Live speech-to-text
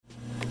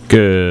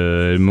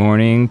Good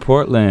morning,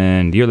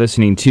 Portland. You're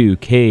listening to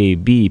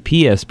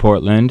KBPS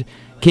Portland,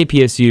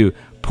 KPSU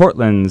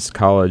Portland's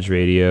College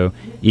Radio,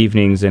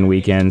 evenings and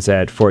weekends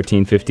at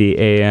 1450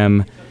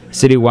 a.m.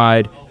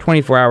 citywide,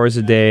 24 hours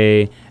a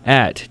day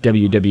at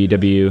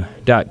www.kpsu.org.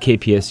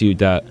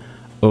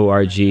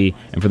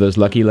 And for those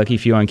lucky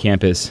few on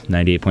campus,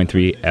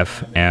 98.3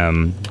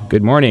 FM.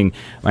 Good morning.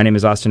 My name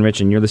is Austin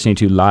Rich, and you're listening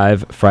to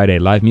Live Friday,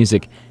 live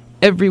music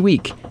every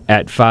week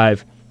at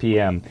 5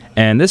 p.m.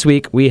 And this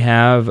week we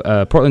have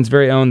Portland's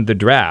very own The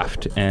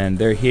Draft, and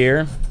they're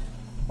here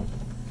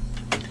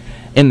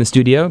in the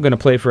studio, going to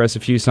play for us a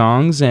few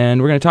songs,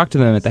 and we're going to talk to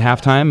them at the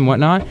halftime and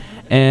whatnot,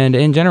 and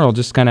in general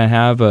just kind of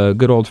have a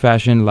good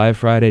old-fashioned Live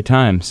Friday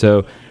time.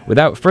 So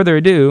without further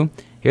ado,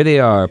 here they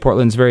are,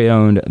 Portland's very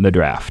own The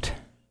Draft.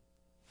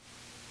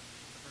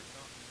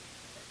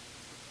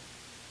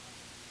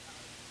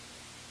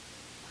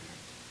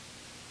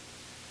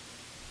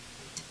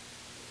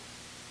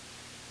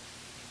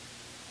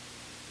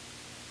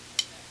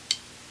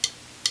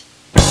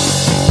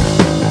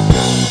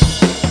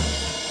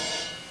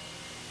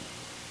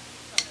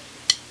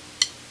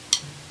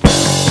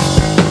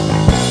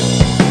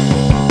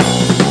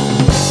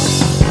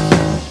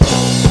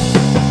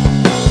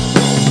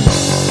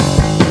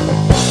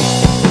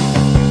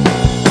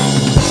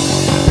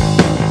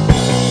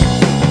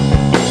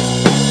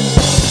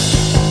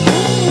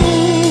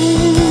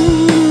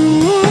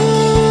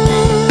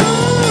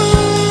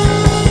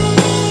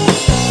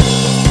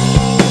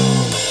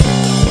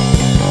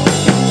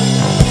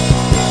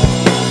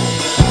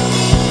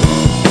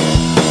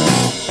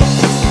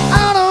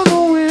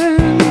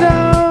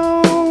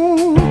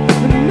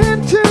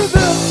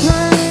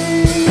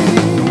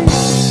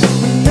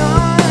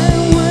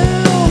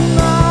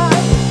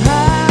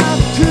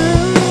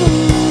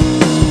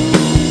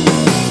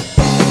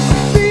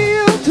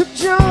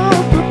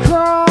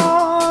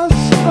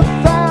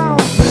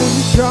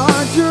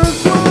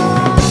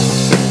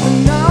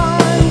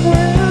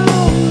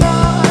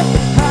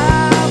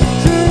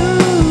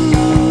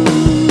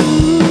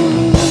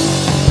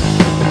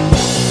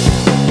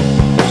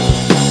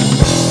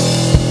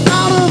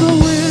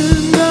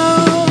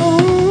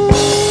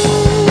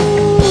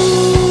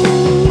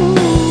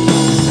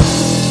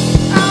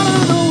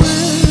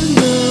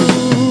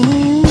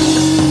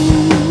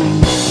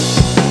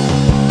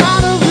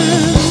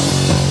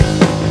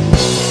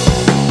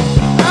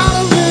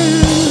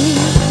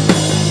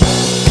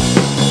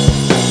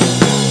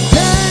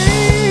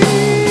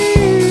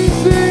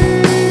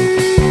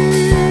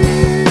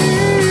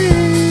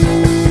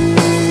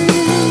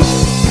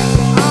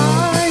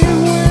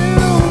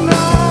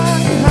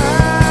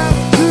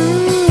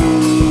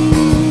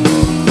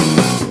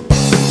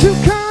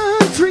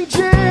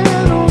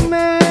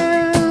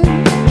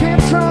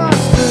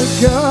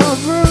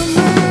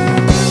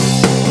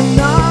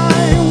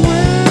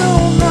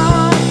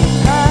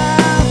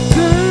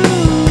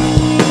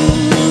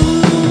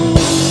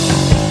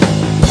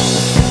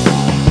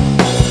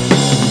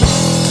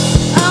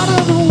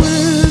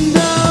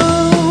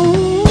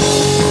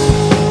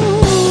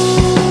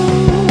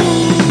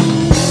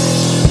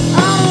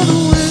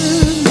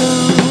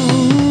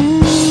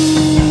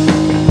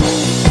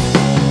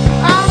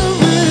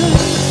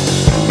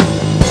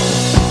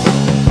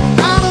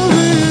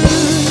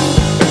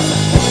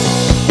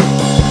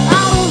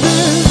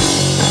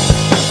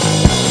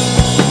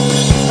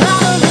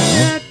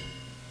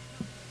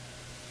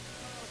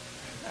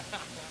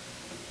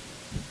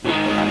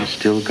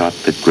 Still got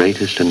the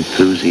greatest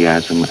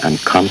enthusiasm and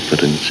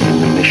confidence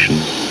in the mission.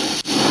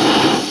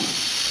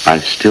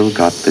 I've still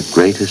got the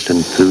greatest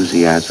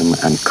enthusiasm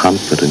and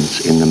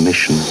confidence in the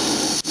mission.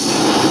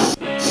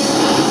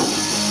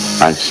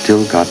 I've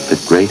still got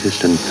the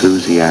greatest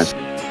enthusiasm.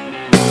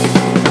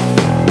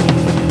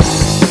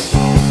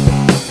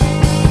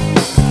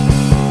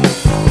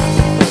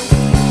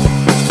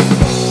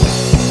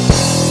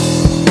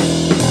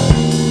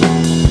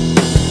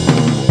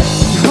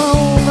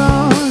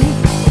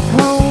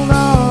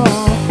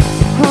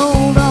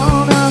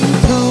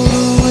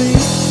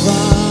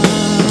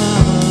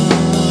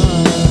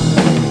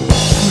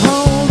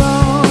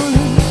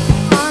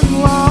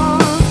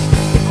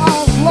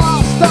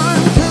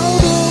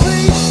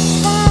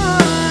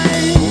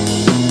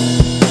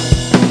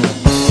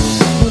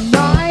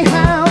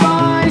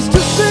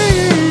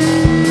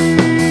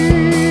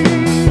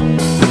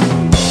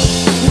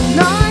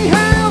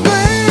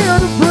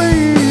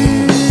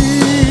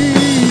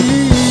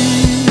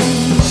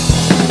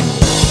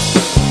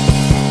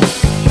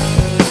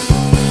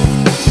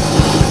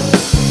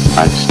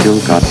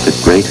 Got the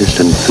greatest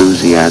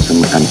enthusiasm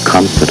and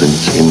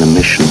confidence in the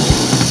mission.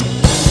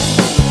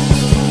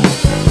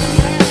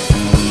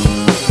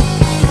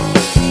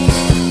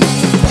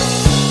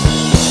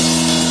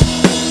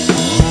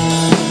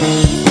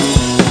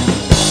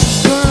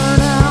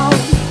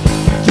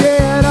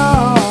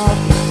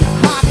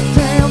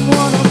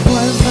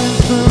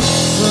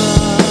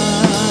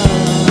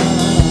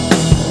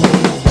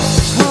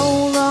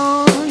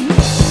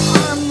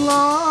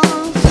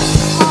 Lost,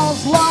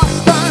 all's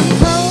lost, I'm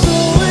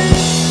totally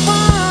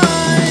fine.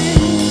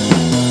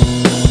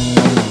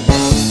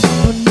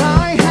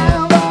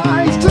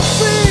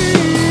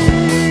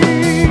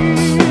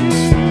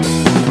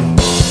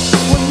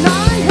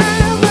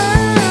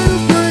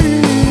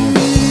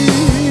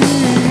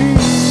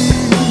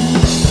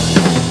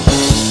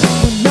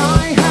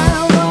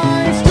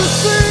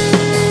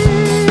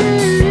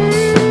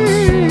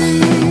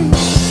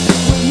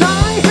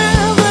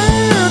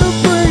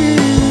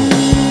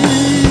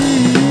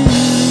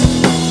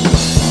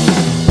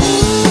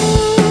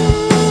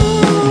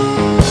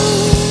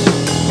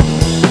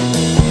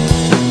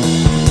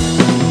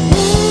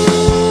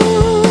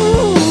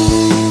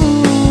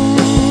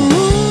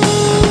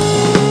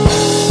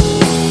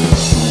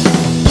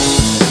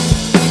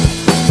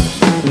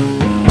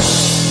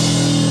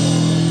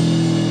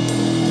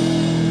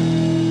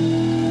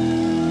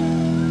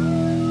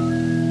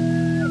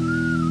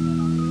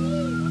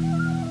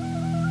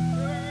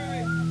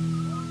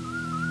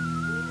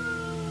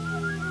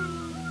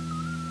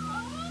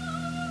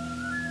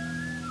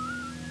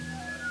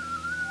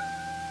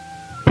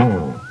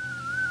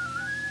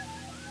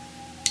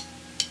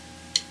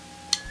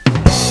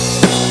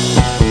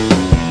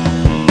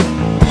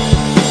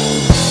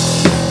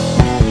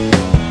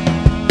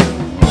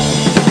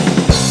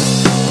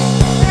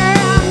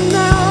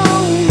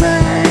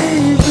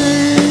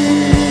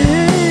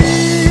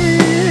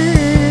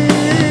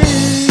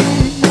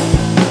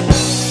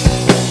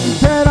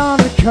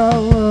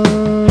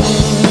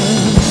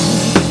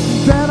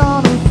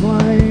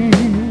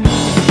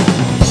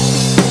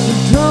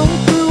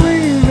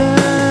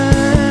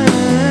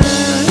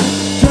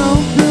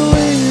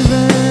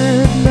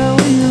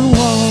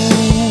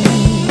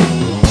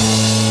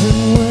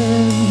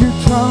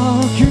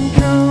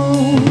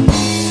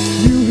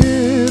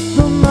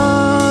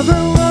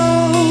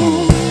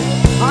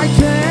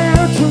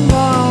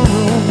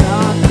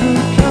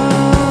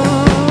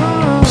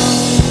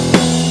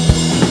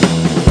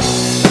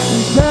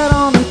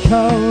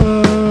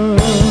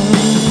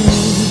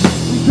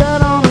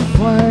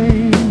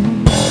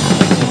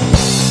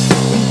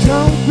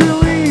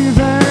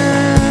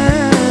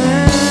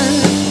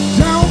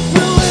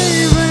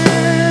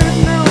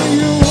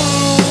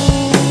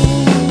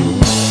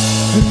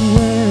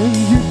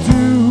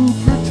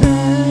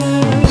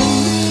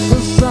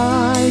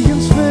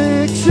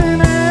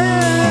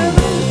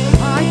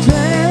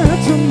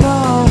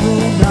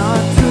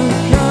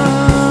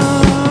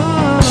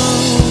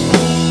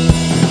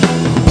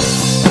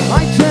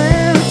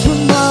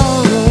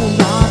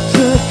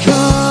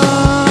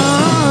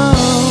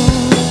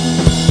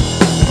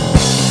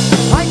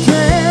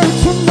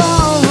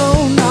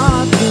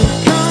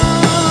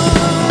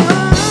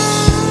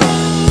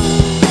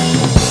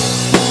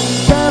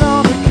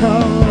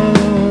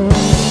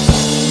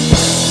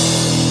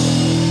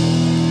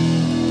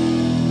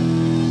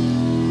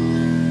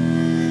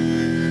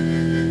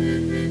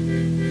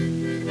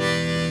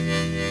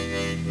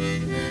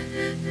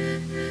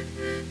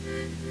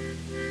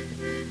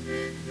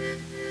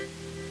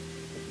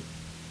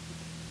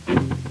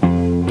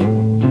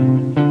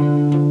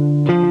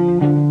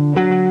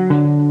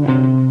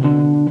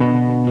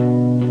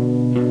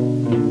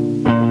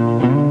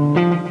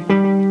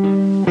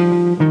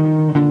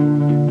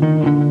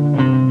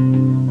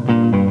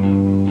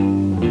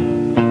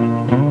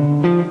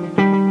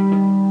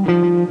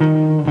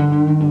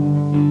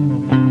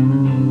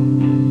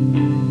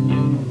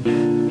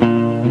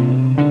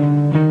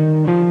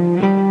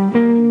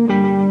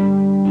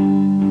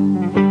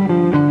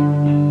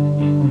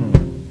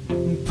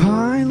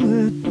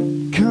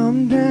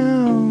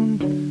 down,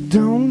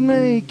 don't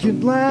make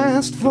it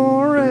last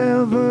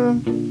forever.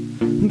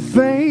 And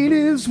fate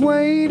is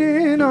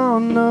waiting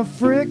on the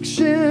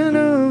friction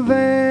of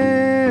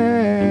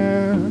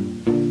air,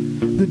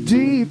 the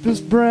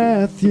deepest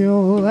breath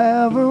you'll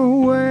ever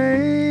waste,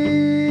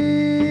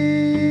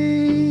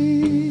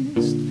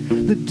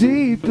 the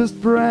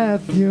deepest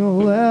breath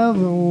you'll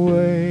ever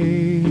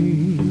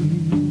waste.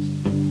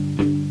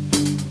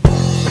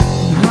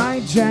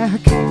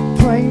 Hijack,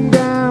 plane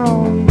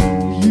down,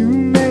 you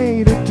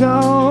made a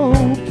dull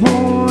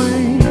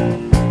point.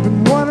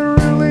 And what a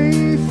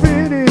relief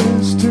it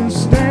is to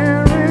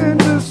stare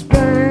into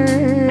space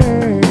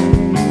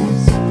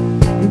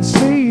and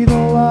see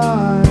the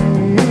light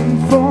in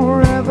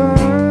forever,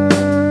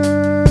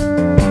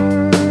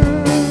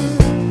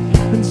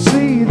 and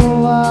see the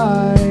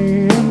light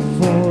in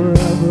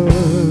forever.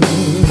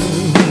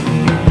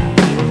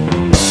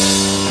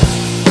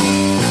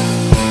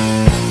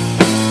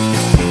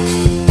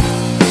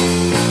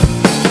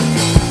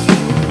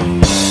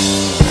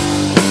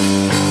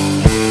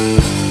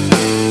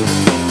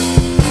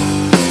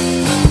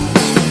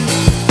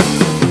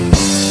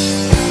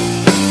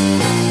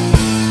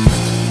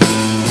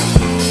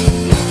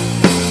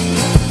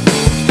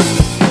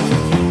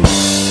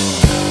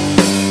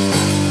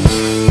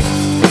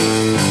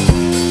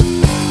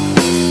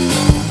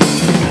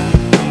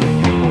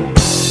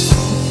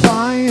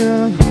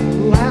 Fire,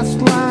 last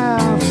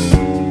laugh,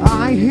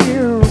 I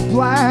hear a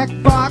black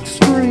box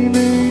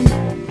screaming,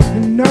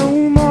 and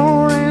no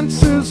more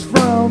answers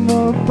from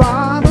a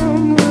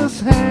bottomless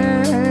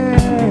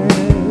head.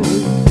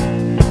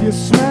 You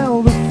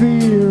smell the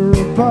fear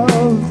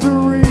above the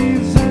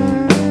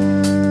reason,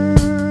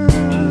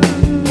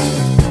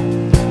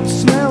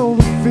 smell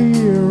the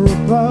fear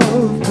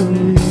above the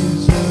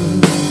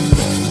reason.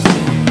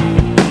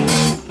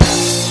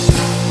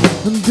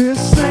 And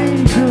this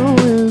angel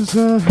is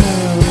a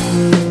hammer,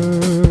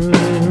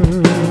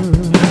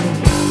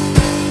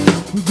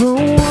 the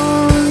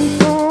one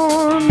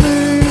for me.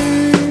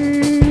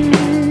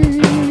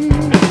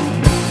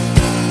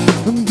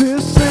 And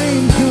this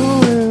angel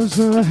is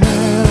a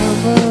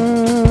hammer,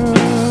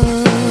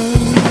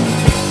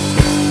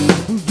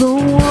 the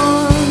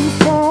one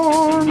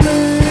for me.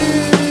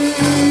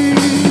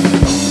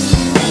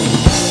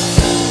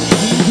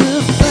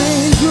 This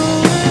angel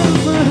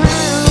is a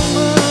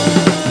hammer,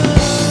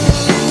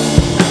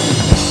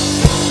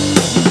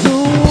 the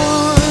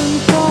one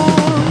for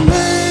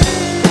me.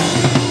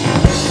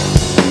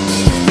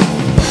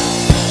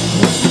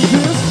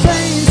 This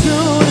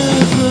angel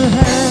is a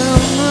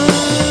hammer,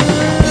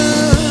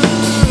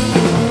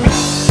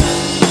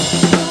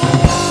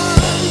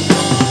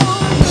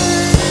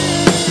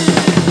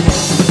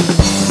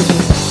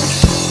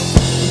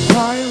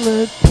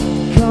 pilot,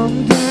 come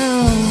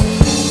down.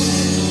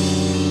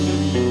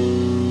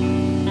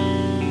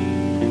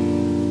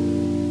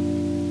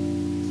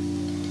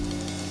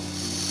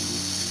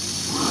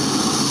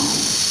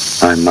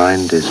 My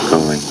mind is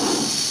going.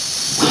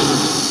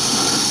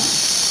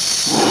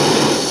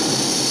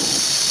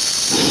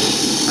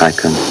 I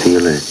can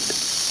feel it.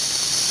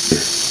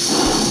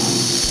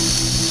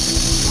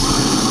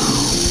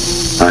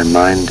 My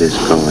mind is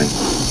going.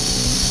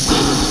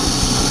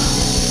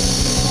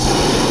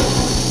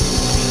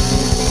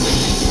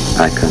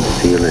 I can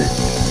feel it.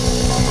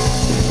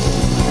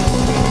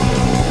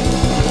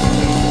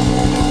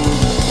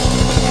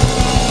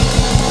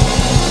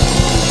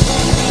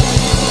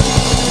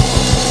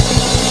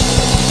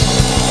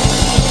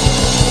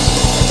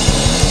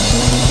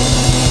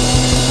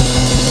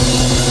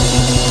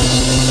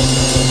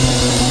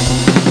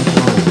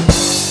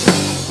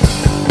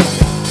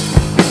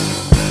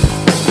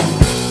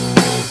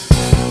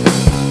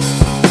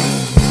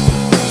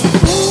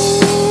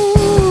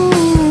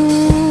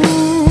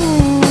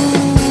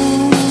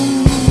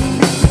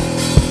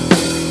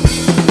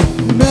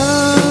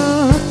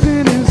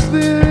 Nothing is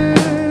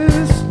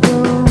this, the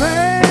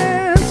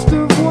rest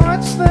of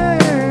what's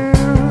there,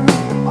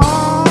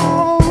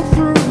 all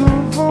through the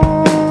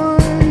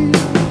void,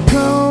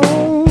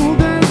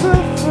 cold as a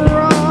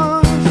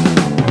frost.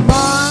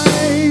 My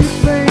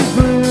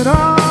favorite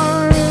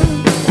art,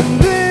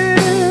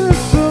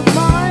 this of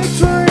my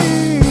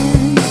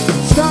dreams,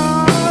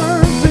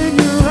 stars in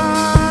your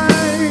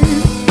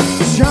eyes,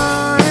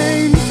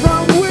 shine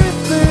from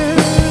within.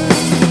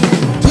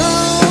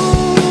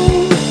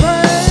 Don't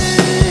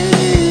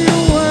fade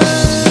away.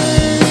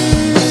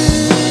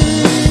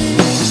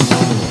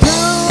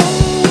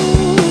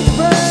 Don't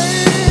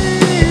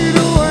fade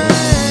away.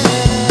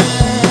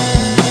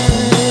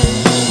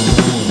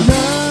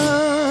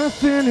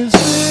 Nothing is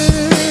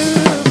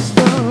this,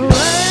 the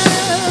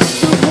rest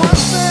of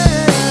what's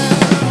there,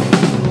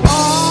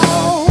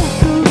 all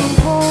through the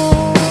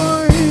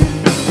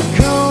void,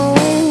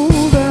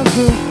 cold as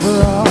a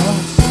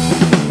frost.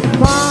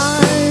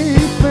 My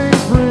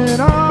favorite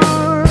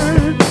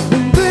art,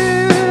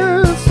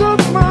 this of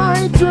my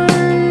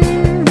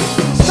dreams,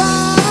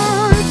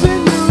 stars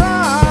in your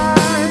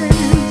eyes,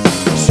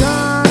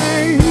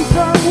 shine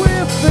from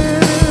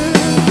within.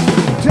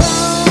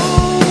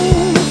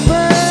 Don't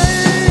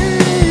fade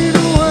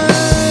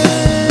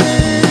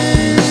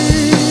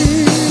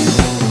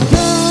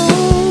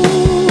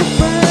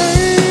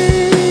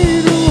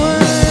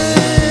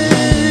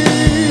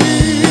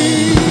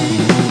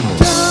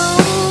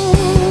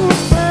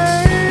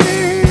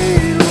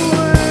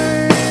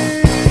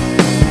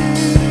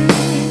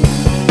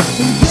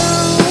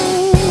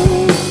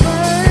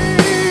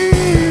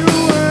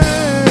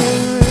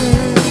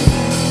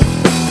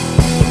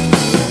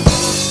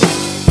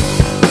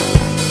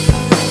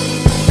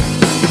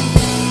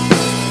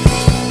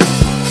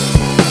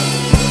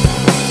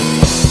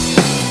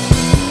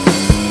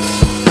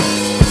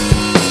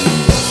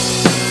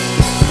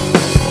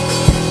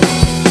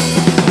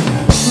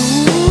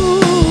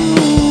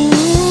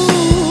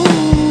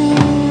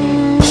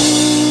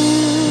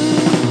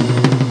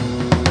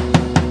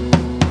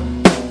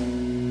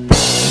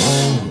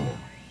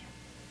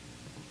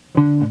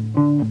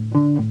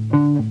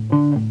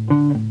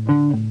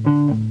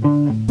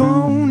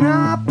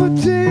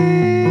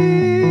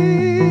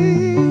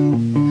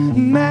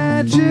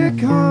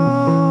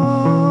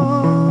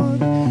caught.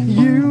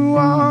 You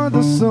are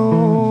the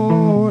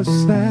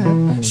source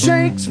that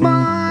shakes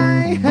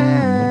my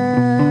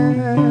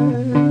head.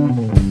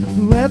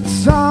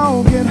 Let's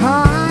all get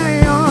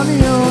high on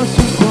your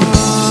supply.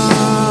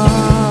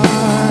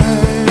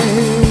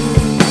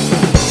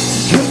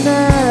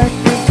 Connect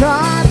the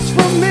dots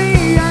for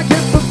me, I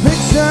get the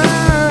picture.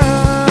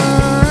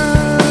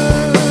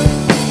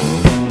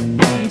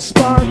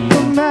 Spark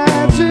the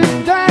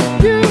magic that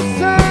you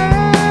sell.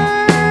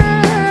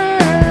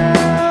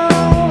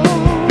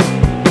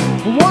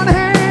 One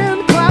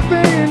hand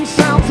clapping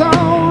sounds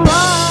alright.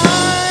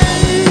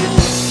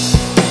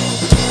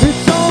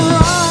 It's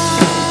alright.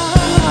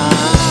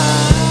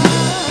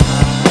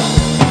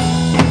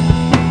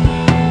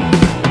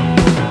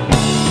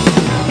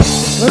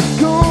 Let's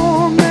go.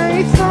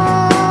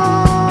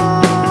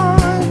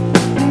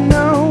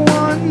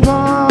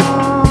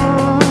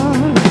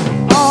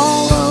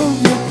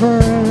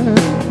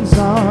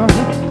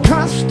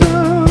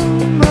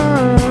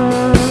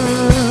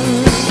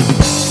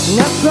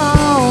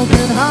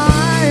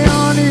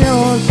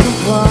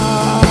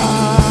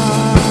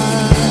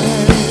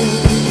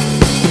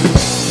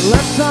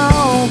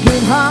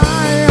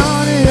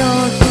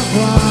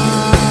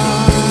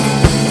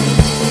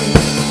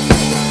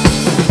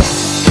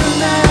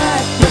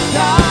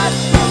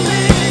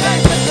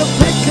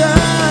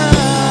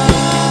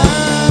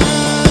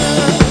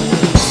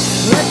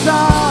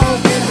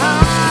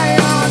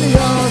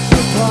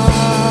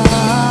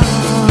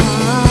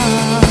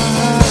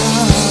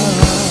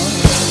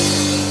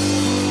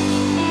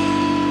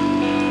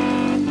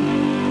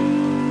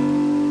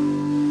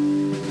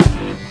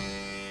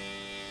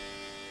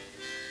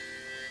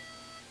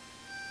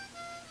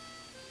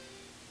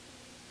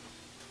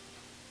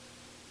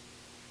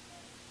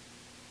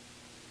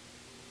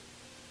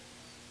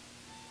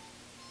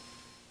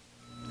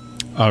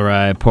 All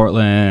right,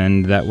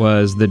 Portland, that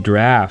was The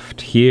Draft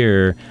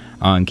here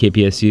on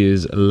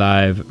KPSU's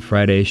Live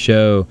Friday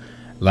show.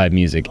 Live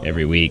music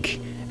every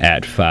week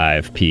at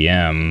 5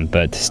 p.m.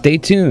 But stay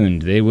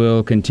tuned. They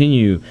will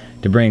continue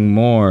to bring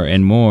more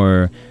and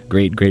more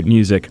great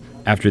music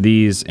after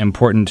these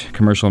important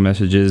commercial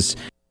messages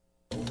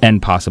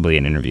and possibly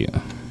an interview.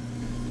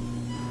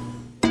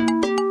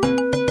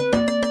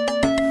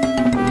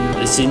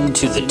 Listen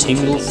to the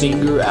Tingle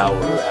Finger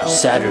Hour,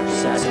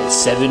 Saturdays at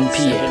 7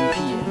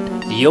 p.m.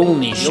 The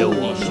only show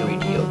on the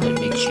radio that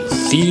makes you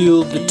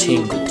feel the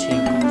tingle.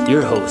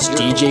 Your host,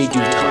 DJ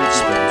Duton,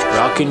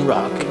 spins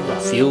rock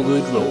and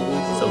feel-good roll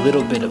with a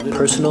little bit of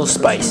personal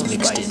spice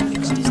mixed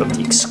in from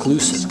the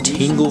exclusive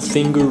Tingle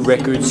Finger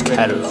Records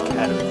catalog.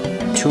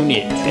 Tune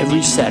in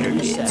every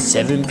Saturday at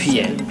 7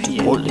 p.m.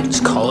 to Portland's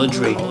College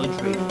Radio,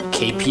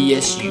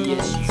 KPSU,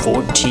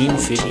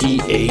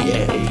 1450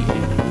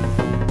 AM.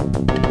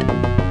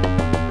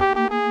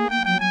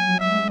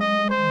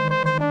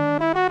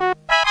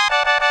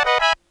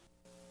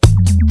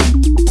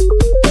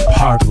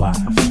 Park Life,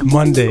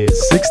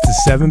 Mondays 6 to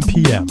 7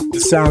 p.m. The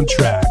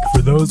soundtrack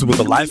for those with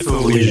a life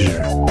of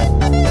leisure.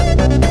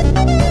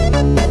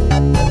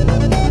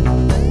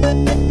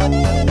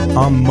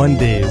 On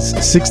Mondays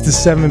 6 to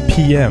 7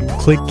 p.m.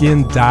 Click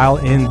in, dial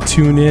in,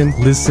 tune in,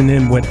 listen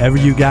in, whatever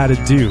you gotta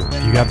do.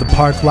 You got the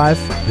Park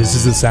Life, this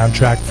is the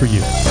soundtrack for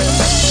you.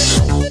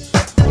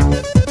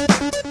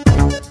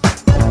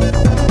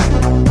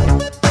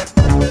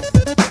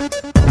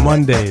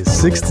 Mondays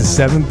 6 to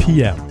 7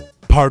 p.m.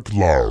 Park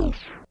Life.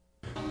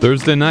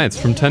 Thursday nights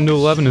from 10 to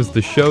 11 is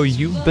the show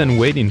you've been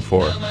waiting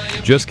for.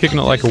 Just Kicking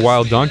It Like a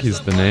Wild Donkey is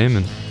the name,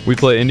 and we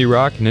play indie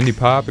rock and indie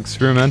pop,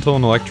 experimental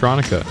and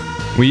electronica.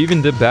 We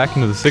even dip back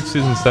into the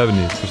 60s and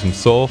 70s for some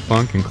soul,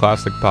 funk, and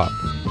classic pop.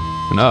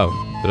 And oh,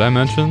 did I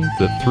mention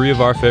that 3 of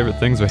our favorite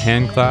things are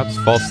hand claps,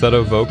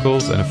 falsetto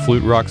vocals, and a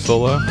flute rock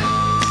solo?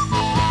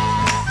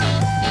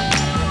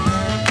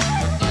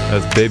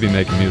 That's baby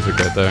making music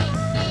right there.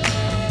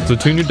 So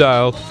tune your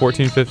dial to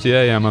 1450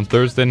 AM on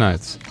Thursday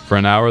nights for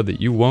an hour that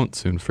you won't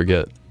soon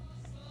forget.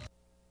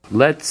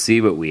 Let's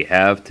see what we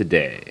have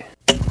today.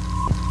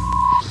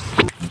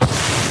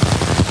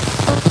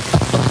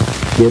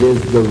 It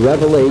is the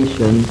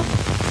revelation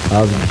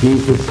of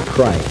Jesus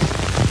Christ.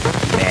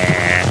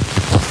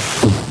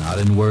 Not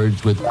in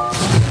words with...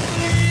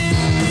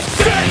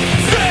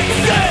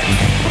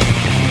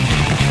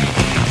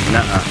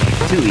 Nuh-uh,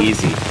 too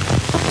easy.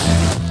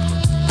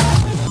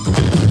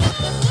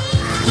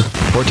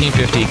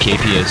 1450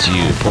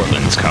 KPSU,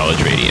 Portland's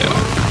College Radio.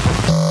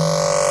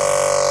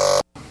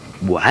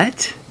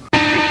 What?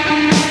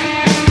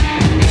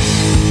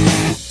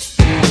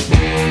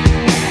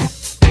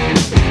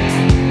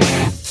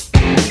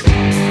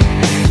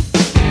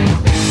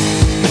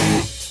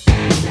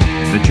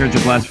 The Church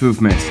of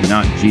Blasphemous,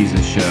 Not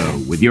Jesus show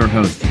with your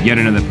host, yet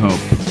another Pope,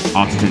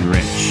 Austin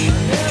Rich.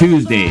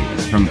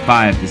 Tuesdays from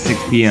 5 to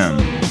 6 p.m.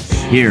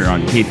 here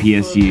on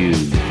KPSU,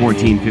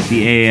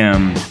 1450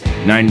 AM,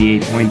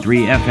 98.3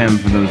 FM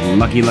for those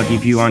lucky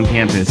few on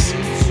campus,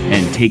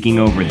 and taking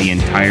over the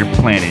entire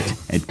planet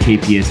at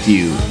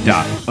kpsu.org.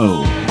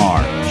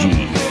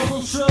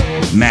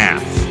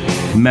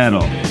 Math,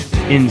 metal,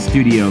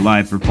 in-studio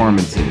live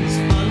performances,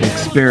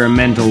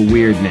 experimental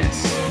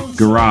weirdness,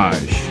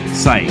 garage,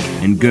 psych,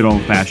 and good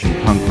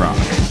old-fashioned punk rock.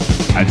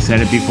 I've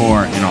said it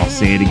before, and I'll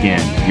say it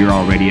again. You're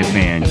already a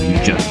fan, you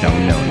just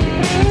don't know it yet.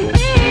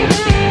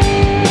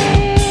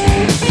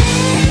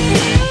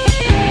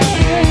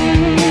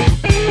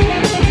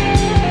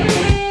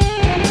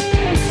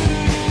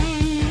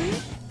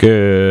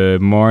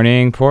 Good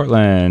morning,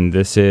 Portland.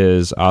 This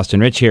is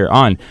Austin Rich here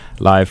on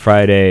Live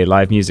Friday,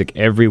 live music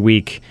every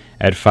week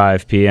at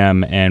 5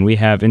 p.m. And we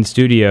have in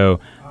studio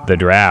The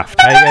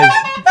Draft. How you guys?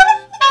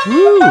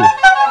 Woo!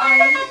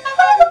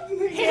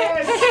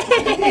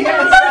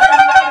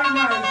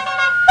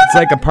 It's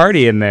like a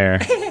party in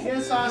there.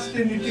 Yes,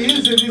 Austin, it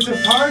is. It is a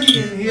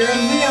party in here,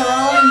 and we are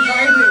all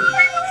invited.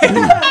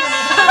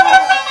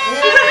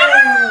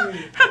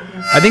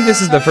 I think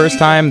this is the first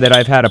time that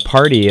I've had a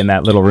party in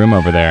that little room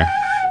over there.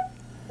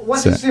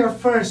 What is your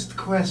first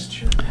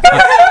question?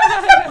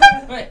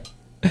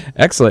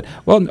 Excellent.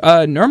 Well,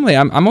 normally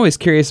I'm always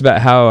curious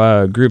about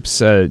how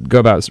groups go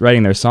about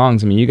writing their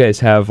songs. I mean, you guys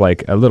have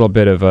like a little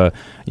bit of a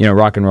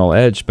rock and roll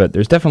edge, but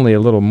there's definitely a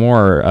little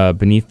more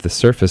beneath the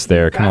surface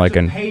there, kind of like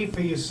an. Pay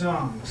for your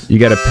songs. You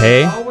gotta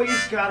pay. You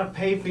always gotta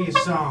pay for your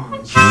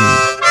songs. You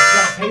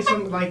gotta pay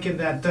some like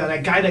that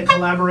guy that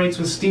collaborates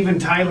with Steven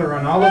Tyler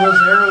on all of those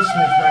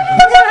Aerosmith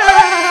records. I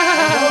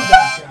love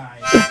that guy.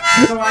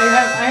 So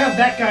I have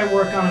that guy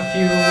work on a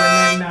few,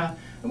 and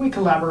then we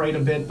collaborate a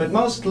bit, but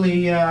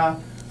mostly.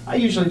 I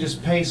usually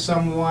just pay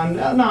someone,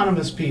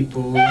 anonymous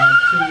people,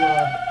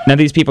 to... Now,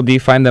 these people, do you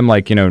find them,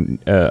 like,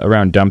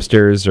 around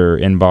dumpsters or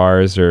in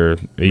bars, or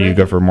you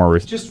go for more...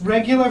 Just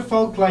regular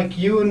folk like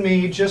you and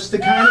me, just the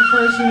kind of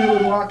person who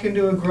would walk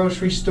into a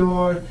grocery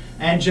store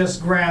and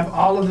just grab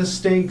all of the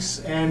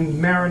steaks and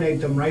marinate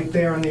them right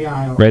there in the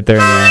aisle. Right there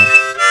in the aisle.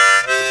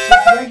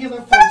 Just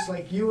regular folks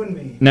like you and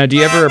me. Now, do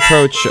you ever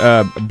approach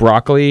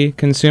broccoli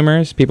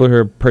consumers, people who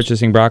are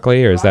purchasing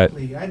broccoli, or is that...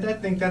 I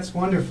think that's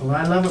wonderful.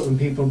 I love it when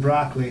people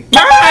broccoli.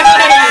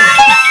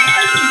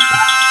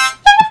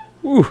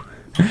 Ooh.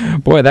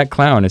 Boy, that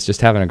clown is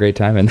just having a great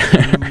time in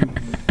there.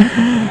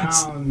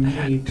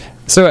 Neat.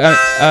 So,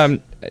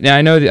 now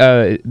I know,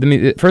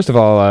 first of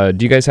all,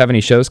 do you guys have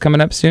any shows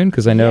coming up soon?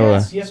 Because I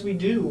know... Yes, we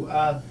do.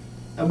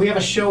 We have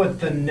a show at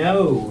The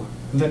No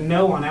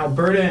on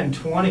Alberta and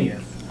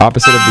 20th.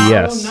 Opposite of the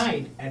Yes. Tomorrow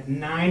night at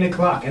 9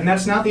 o'clock. And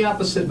that's not the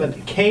opposite, but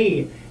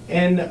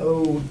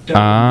KNOW.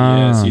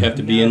 Yes, you have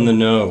to be in the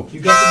know. You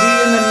got to be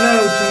in the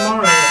know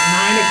tomorrow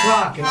at 9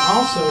 o'clock. And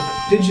also,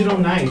 Digital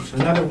Knife,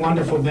 another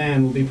wonderful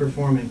band, will be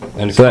performing.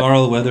 And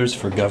Carl Weathers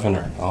for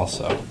governor,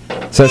 also.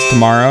 So that's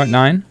tomorrow at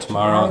 9?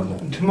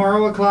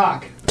 Tomorrow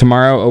o'clock.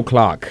 Tomorrow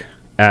o'clock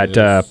at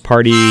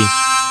party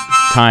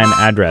time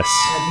address.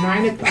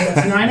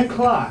 At 9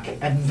 o'clock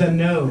at The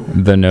No.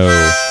 The No.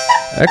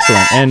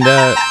 Excellent. And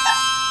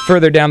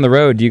further down the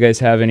road, do you guys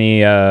have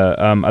any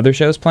other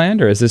shows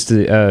planned, or is this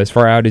as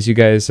far out as you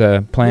guys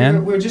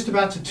plan? We're just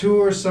about to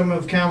tour some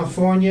of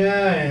California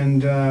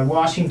and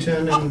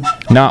Washington and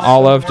not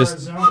all of,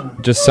 Arizona.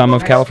 just some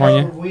of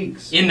California.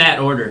 In that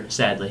order,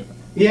 sadly.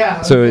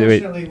 Yeah. So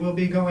unfortunately, we'll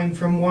be going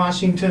from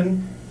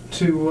Washington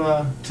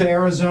to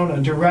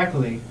Arizona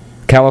directly.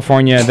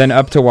 California, then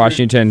up to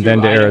Washington,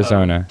 then to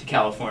Arizona. To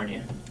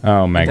California.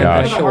 Oh my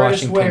gosh. The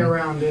hardest way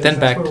around is then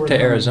back to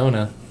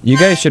Arizona. You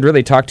guys should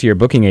really talk to your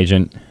booking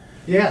agent.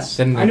 Yes,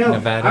 then I know.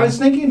 Nevada. I was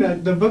thinking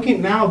that a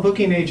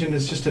booking agent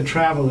is just a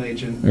travel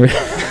agent. A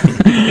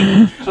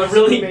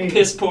really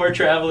piss poor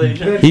travel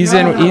agent. He's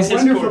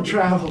wonderful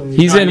travel agent.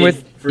 He's in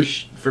with.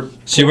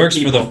 She works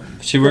for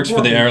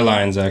the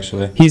airlines,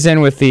 actually. He's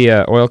in with the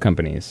oil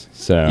companies.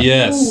 So.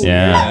 Yes.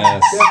 Yeah.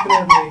 Yes.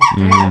 Definitely.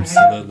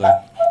 Absolutely.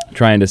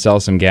 Trying to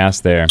sell some gas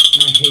there.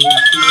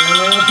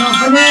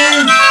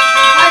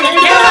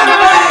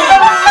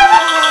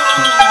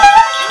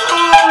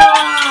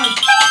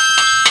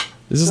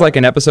 This is like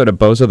an episode of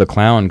Bozo the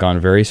Clown gone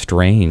very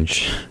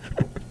strange.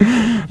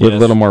 With a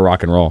little more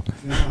rock and roll.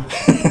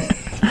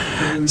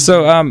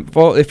 So,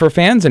 well, for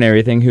fans and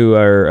everything who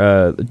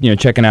are,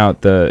 checking out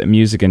the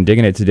music and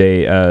digging it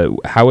today,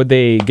 how would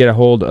they get a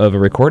hold of a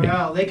recording?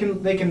 Well, they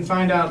can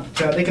find out.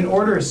 They can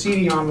order a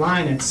CD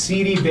online at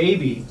CD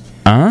Baby.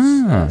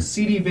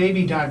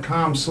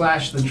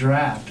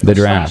 cdbaby.com/thedraft. The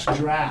Draft.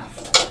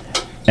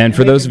 And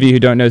for those of you who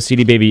don't know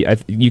CD Baby,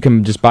 you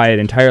can just buy it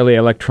entirely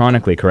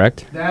electronically,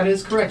 correct? That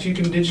is correct. You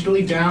can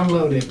digitally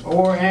download it,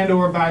 or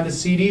buy the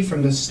CD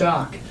from the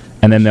stock.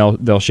 And then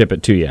they'll ship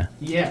it to you.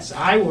 Yes,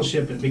 I will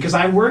ship it because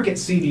I work at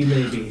CD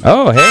Baby.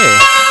 Oh, hey.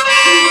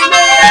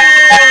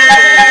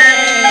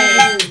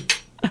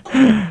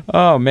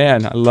 Oh,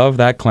 man, I love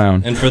that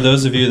clown. And for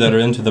those of you that are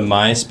into the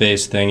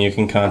MySpace thing, you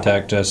can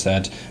contact us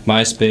at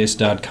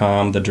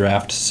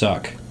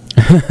myspace.com/thedraftsuck.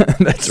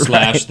 That's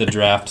right. /the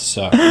draft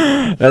suck. /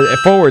 /the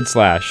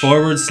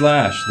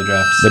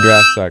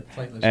draft suck.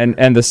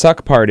 And the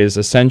suck part is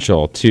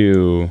essential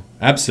to.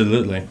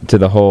 Absolutely. To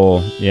the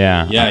whole,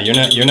 yeah. Yeah,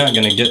 you're not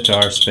going to get to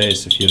our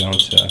space if you don't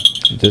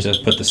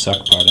just put the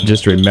suck part in.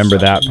 Just remember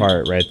that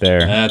part right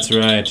there. That's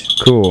right.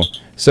 Cool.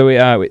 So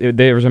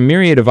there's a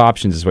myriad of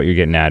options, is what you're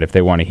getting at, if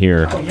they want to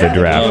hear the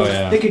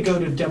draft. They could go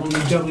to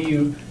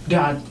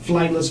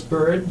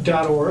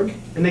www.flightlessbird.org,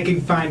 and they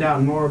can find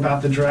out more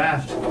about the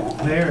draft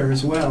there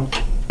as well.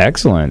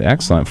 Excellent.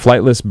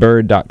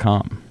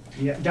 Flightlessbird.com.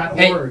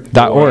 Yeah, .org.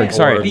 .org.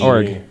 Sorry,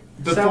 org.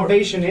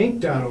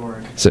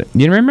 SalvationInc.org. So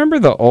you remember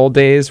the old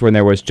days when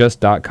there was just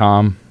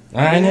 .com?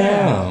 I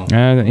know.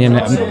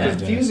 It's so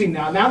confusing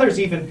now. Now there's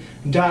even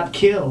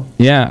 .kill.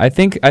 Yeah, I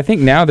think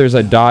now there's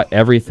a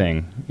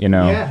 .everything. You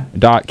know, Yeah.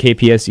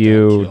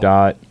 .kpsu.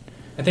 I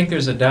think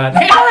there's a dot.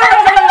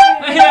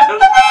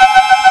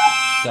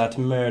 Dot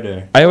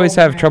murder. I always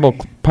have trouble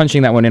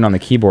punching that one in on the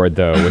keyboard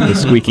though, with the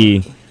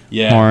squeaky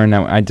horn.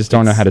 I just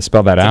don't know how to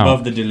spell that out.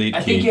 Above the delete key.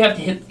 I think you have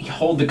to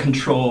hold the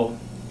control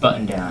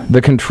button down.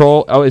 The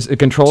control. Oh, is the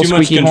control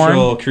squeaky horn? Too much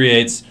control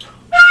creates.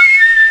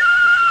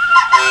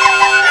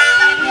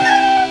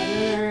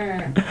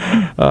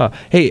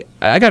 Hey,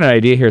 I got an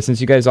idea here. Since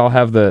you guys all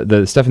have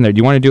the stuff in there, do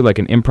you want to do like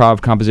an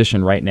improv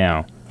composition right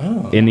now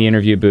in the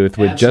interview booth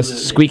with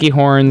just squeaky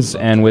horns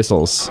and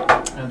whistles?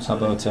 How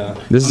about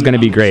this is going to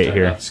be great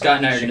here. Scott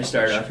and I are going to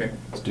start off here.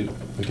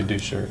 We could do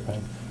sure,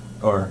 right?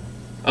 Or.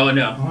 Oh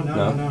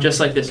no. Just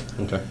like this.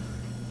 Okay.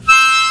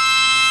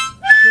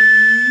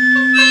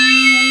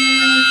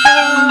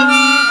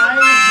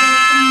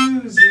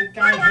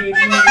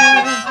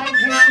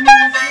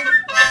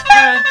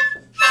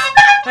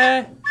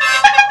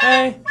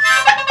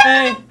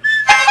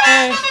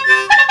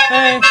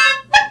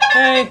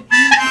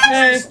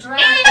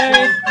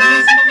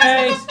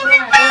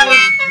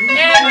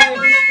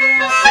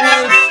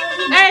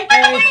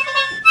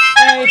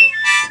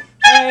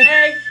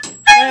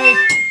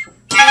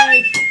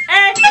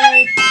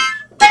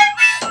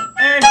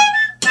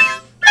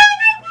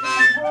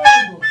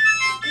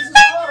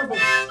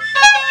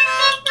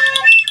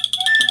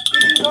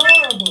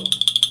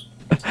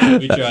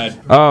 We tried.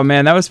 Oh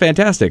man, that was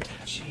fantastic.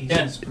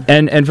 Yes.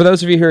 And for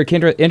those of you who are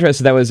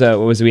interested, that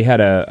was we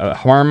had a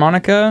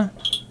harmonica,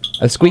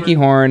 a squeaky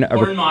horn, a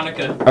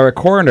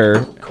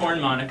recorder, Corn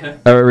Monica.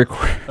 a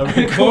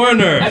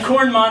recorder, A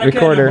corn Monica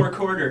Recorder. and a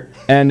recorder.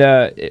 And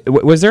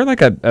was there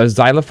like a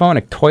xylophone,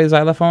 a toy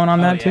xylophone on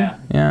that too?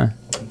 Yeah.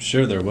 I'm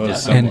sure there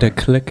was. And a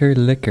clicker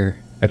licker.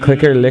 A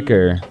clicker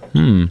licker.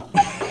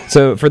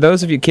 So for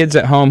those of you kids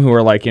at home who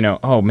are like,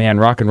 oh man,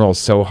 rock and roll is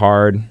so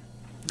hard.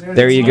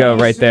 There you go,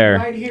 right there.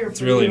 Right here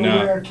It's really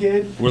not. wear,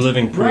 kid. We're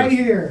living proof. Right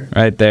here.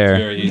 Right there.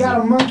 Very You easy.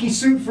 got a monkey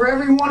suit for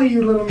every one of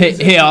you little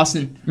Hey,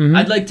 Austin. Mm-hmm.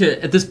 I'd like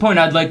to. At this point,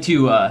 I'd like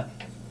to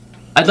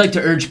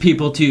urge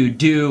people to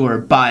do or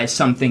buy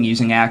something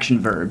using action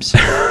verbs.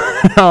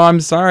 Oh, I'm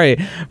sorry,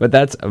 but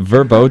that's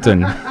verboten.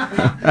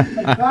 That's good.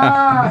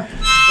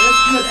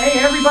 Hey,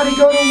 everybody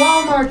go to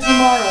Walmart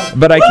tomorrow.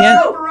 But I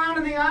can't- Go around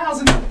in the aisles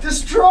and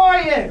destroy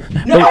it.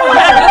 No,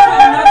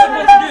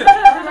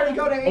 Everybody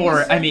go to 82nd.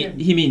 Or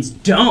he means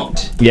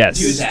don't. Yes.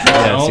 Do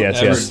that. Yes.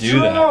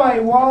 Destroy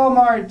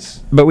Walmart.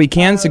 But we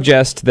can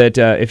suggest that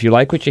if you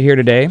like what you hear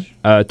today,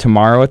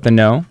 tomorrow at the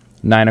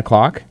 9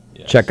 o'clock,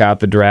 check out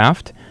the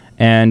draft.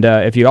 And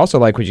if you also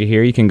like what you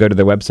hear, you can go to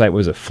the website,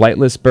 was it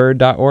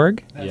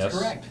flightlessbird.org? That's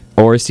correct.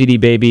 Or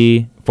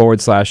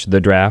cdbaby/the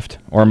draft,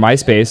 or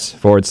MySpace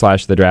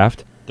 /the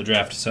draft. The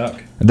draft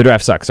suck. The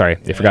draft sucks. Sorry,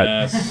 I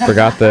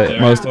forgot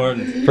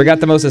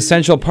the most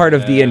essential part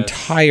of the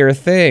entire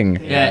thing.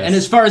 Yeah, and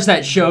as far as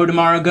that show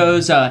tomorrow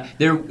goes,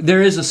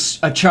 there is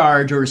a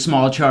charge or a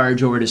small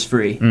charge, or it is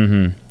free.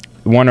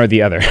 Mm-hmm. One or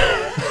the other,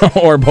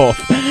 or both,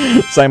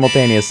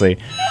 simultaneously,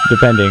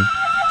 depending.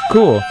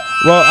 Cool.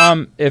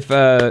 Well, if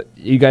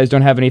you guys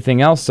don't have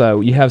anything else,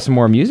 you have some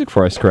more music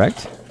for us,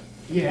 correct?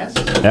 Yes.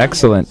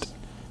 Excellent.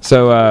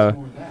 So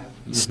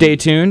stay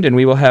tuned, and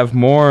we will have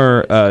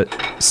more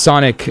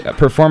sonic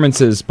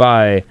performances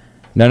by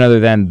none other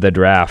than The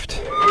Draft.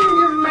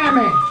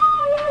 Mammy.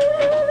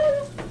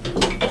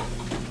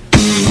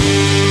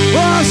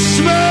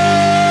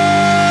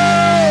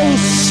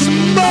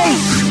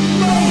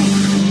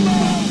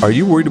 Are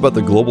you worried about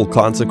the global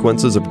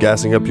consequences of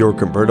gassing up your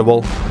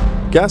convertible?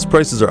 Gas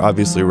prices are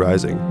obviously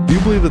rising. Do you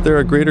believe that there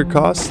are greater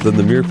costs than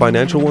the mere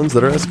financial ones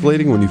that are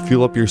escalating when you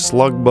fuel up your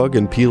slug bug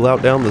and peel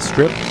out down the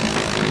strip?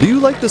 Do you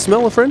like the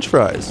smell of French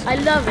fries? I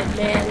love it,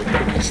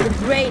 man. It's the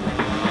great.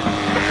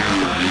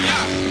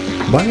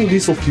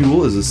 Biodiesel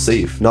fuel is a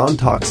safe,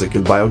 non-toxic,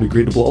 and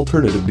biodegradable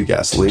alternative to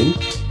gasoline,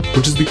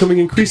 which is becoming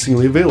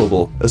increasingly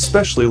available,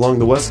 especially along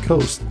the West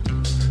Coast.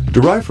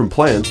 Derived from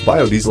plants,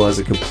 biodiesel has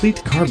a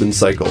complete carbon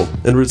cycle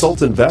and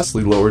results in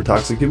vastly lower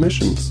toxic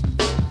emissions.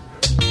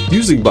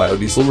 Using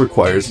biodiesel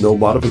requires no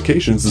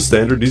modifications to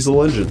standard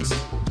diesel engines,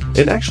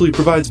 and actually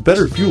provides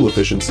better fuel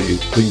efficiency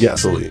than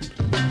gasoline.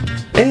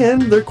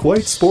 And they're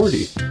quite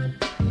sporty.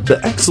 The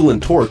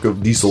excellent torque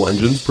of diesel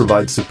engines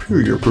provides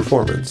superior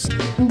performance,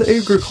 and the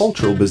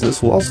agricultural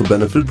business will also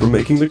benefit from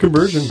making the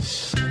conversion,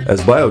 as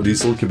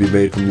biodiesel can be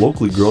made from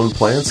locally grown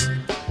plants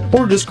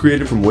or just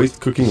created from waste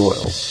cooking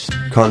oil.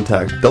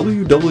 Contact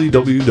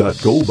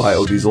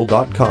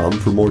www.gobiodiesel.com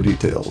for more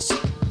details.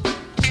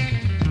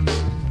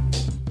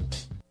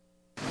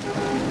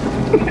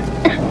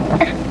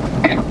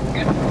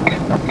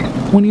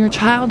 When your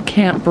child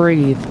can't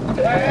breathe,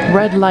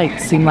 red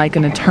lights seem like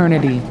an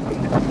eternity.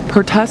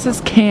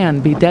 Pertussis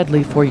can be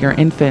deadly for your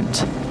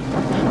infant.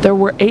 There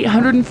were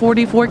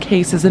 844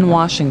 cases in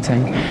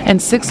Washington and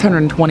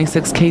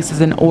 626 cases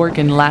in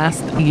Oregon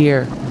last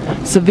year.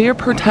 Severe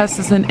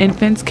pertussis in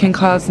infants can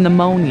cause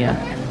pneumonia,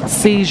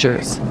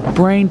 seizures,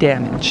 brain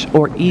damage,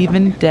 or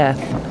even death.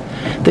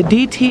 The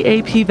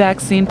DTaP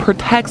vaccine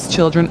protects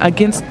children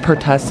against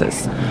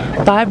pertussis.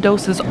 5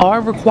 doses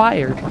are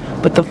required,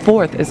 but the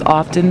 4th is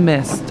often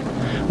missed.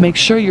 Make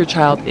sure your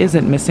child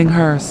isn't missing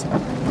hers.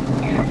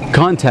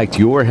 Contact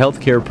your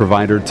healthcare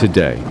provider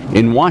today.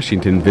 In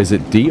Washington,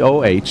 visit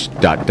doh.wa.gov,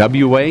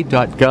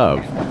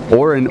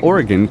 or in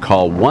Oregon,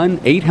 call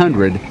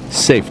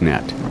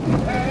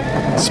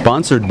 1-800-SAFENET.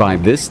 Sponsored by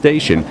this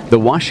station, the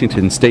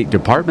Washington State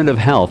Department of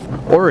Health,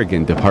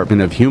 Oregon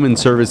Department of Human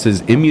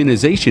Services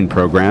Immunization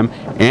Program,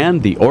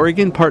 and the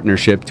Oregon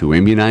Partnership to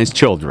Immunize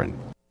Children.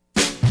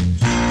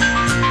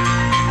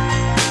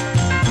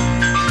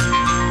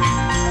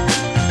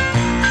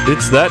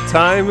 It's that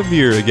time of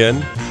year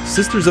again.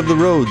 Sisters of the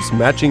Road's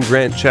Matching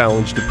Grant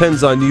Challenge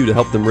depends on you to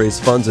help them raise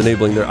funds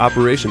enabling their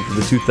operation for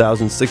the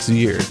 2006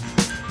 year.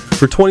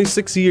 For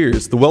 26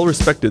 years, the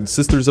well-respected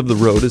Sisters of the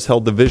Road has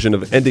held the vision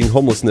of ending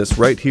homelessness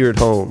right here at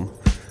home.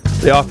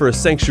 They offer a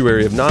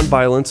sanctuary of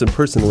nonviolence and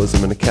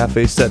personalism in a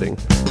cafe setting,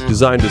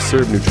 designed to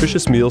serve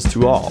nutritious meals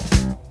to all,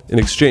 in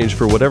exchange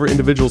for whatever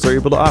individuals are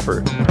able to offer,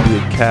 be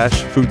it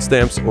cash, food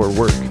stamps, or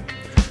work.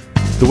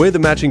 The way the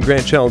Matching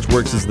Grant Challenge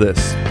works is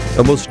this.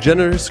 A most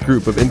generous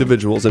group of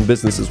individuals and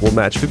businesses will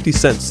match 50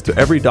 cents to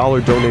every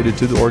dollar donated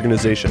to the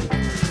organization,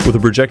 with a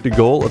projected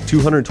goal of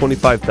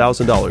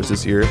 $225,000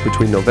 this year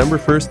between November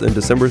 1st and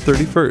December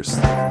 31st.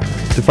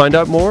 To find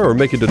out more or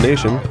make a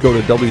donation, go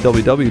to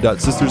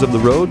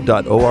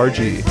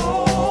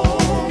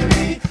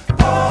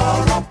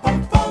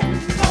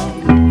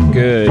www.sistersoftheroad.org.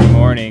 Good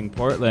morning,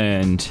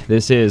 Portland.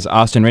 This is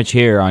Austin Rich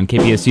here on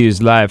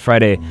KPSU's Live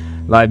Friday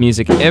live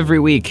music every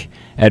week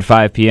at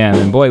 5 p.m.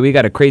 And boy, we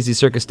got a crazy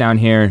circus down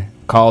here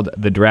called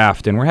The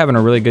Draft, and we're having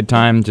a really good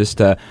time just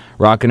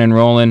rocking and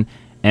rolling.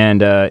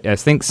 And I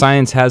think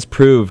science has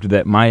proved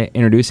that my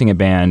introducing a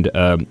band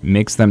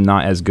makes them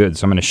not as good,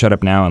 so I'm going to shut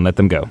up now and let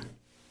them go.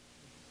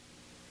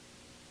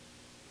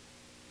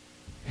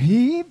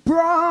 He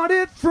brought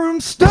it from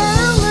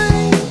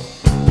Sterling,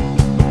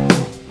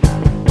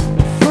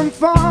 from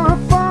far,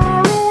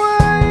 far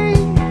away.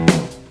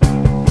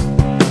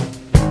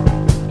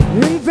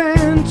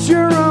 Invent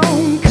your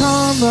own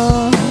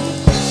karma,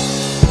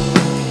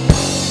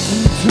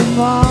 and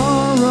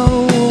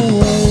tomorrow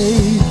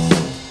awaits.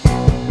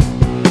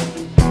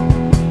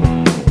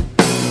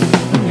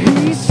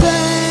 He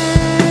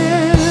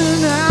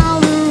said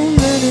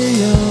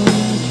aluminium.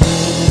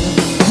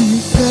 He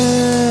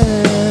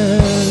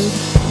said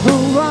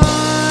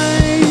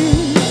alright.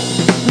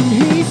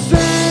 He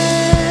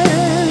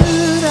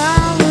said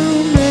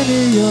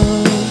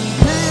aluminium.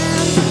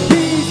 And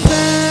he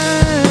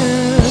said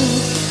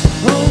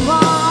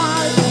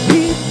alright.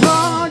 He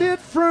brought it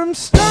from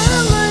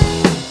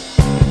Sterling,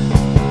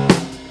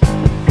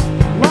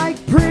 like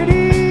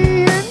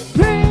pretty and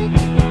pink.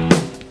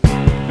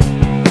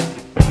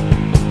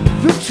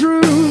 The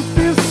truth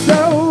is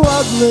so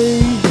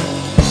ugly.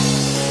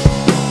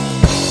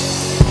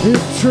 It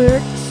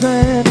tricks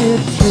and it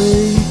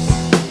treats.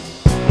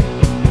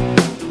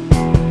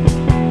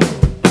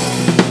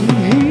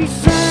 He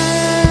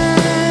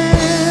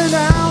said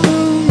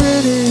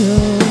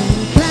aluminium.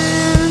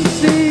 Can't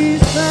see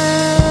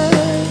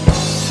said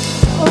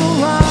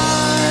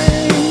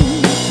alright.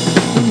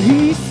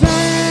 He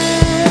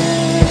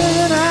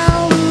said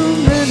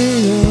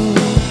aluminium.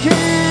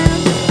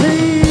 Can't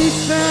see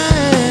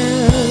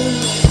said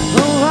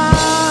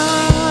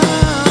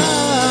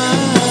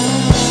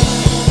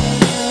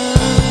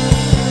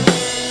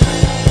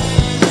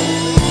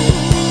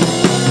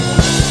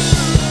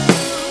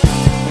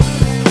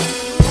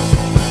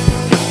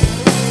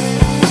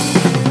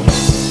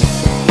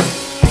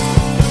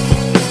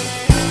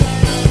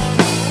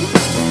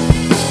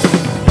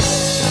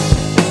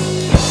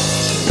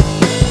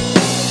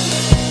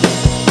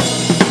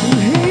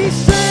He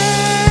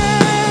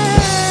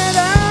said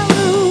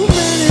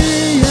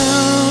aluminium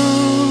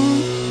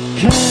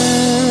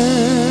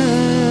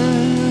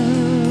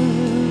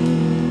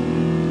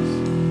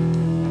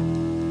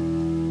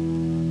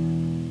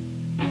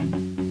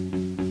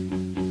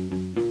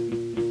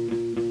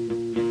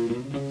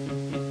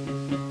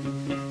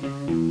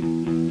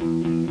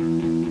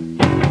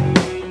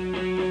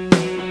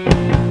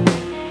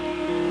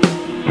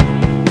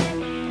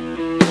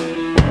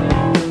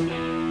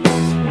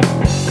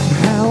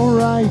How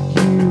right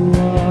you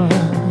are.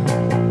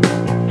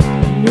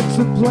 It's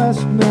a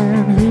blessed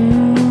man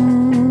who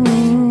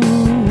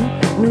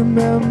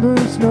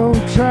remembers no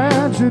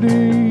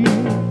tragedy,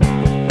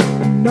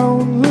 and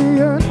only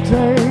a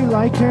day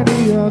like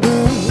any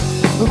other.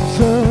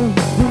 Observe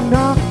the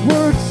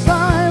awkward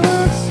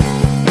silence,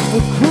 a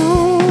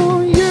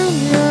cruel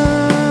union,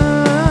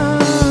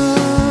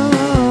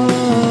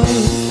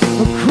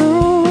 a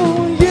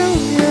cruel union.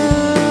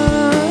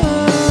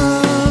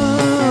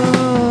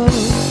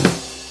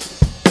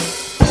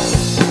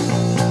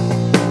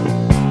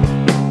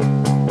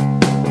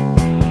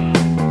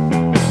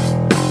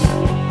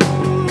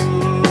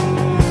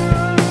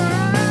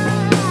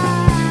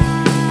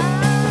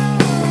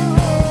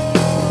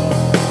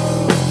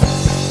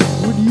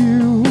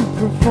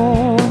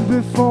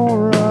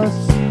 before us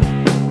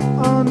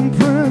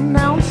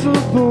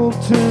unpronounceable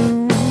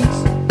tunes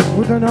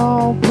with an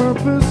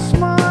all-purpose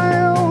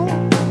smile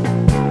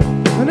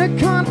and a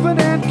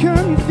confident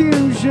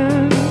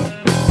confusion.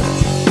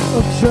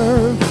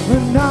 Observe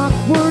an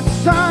awkward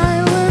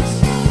silence,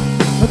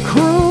 a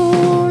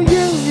cruel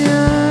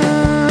union,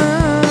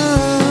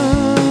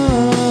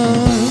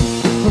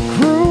 a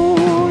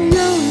cruel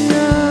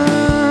union.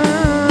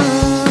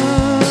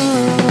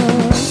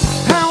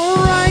 How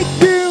right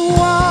you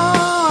are,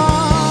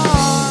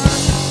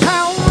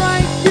 how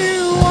right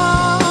you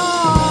are,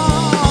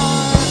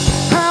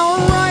 how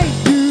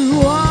right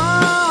you are.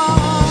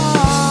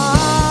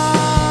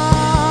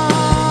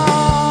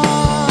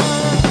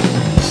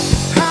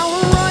 How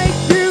right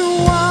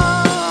you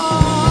are,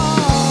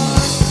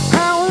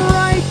 how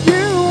right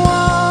you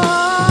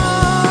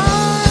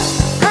are,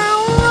 how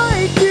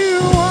right you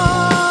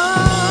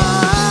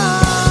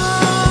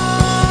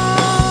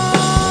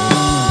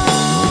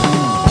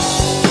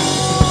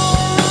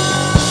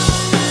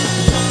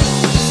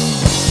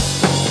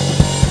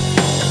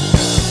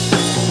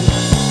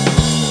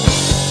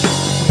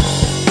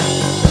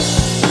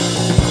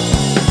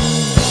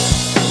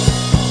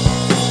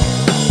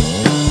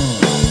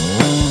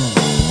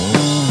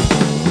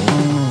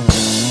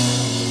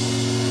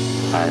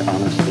I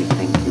honestly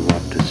think you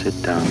ought to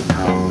sit down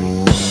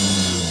calmly.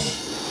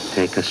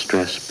 Take a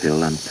stress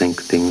pill and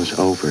think things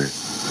over.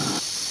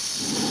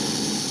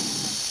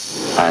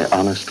 I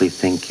honestly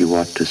think you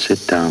ought to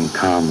sit down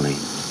calmly.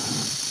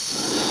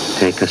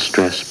 Take a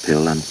stress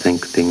pill and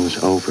think things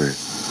over.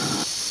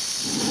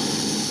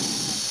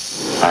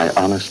 I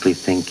honestly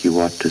think you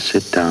ought to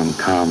sit down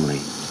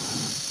calmly.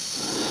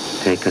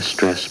 Take a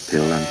stress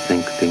pill and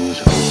think things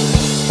over.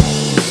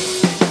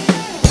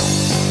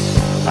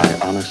 I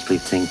honestly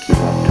think you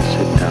ought to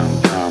sit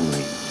down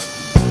calmly.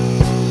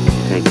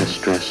 Take a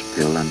stress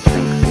pill and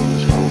think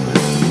things over.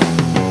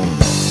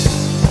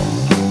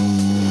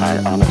 I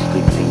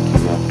honestly think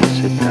you ought to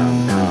sit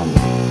down calmly.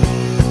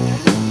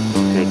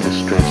 Take a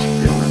stress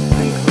pill and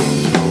think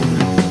things over.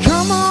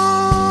 Come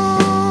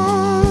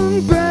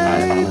on, baby. I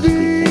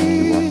honestly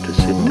think you ought to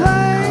sit down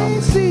calmly.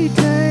 Lazy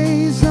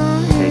days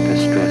are Take a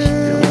stress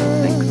pill and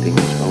think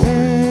things over.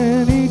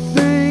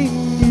 anything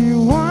you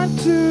want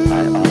to. I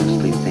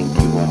honestly think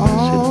you ought to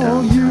sit All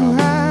down you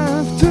calmly.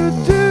 have to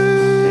do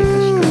Take a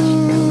stress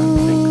pill and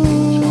think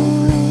things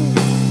over.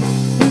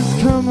 is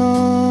come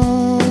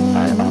on, I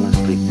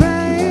honestly think you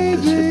ought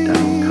to sit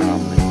down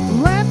calmly.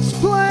 let's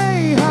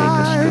play Take a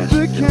hide stress the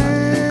pill and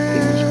think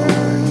things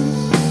over.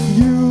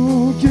 You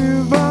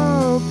give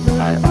up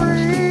I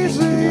honestly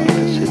think you ought to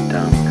sit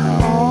down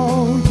calmly.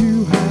 all you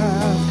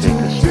have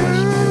Take a stress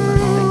pill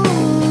and think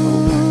things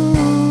over.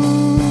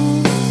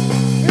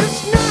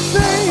 It's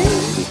nothing,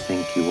 I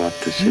think you ought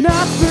to sit down.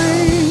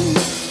 nothing.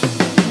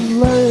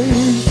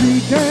 Lazy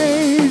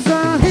days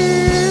are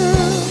here.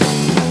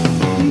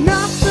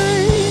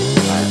 Nothing,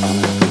 I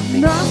honestly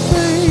think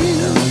nothing. you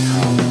ought to sit down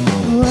calmly.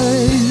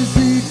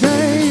 Lazy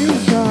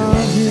days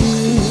are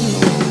here.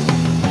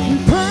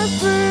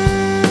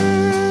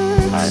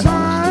 Perfect I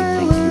honestly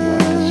think you ought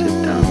to sit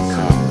down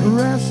calmly.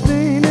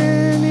 resting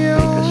in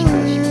your Take a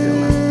stress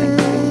pill and think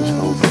things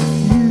over.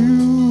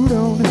 You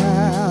don't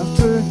have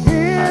to I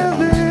hear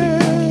honestly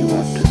think you this.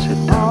 ought to sit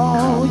down All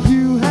calmly.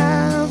 you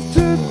have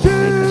to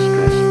Take a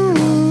stress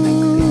pill and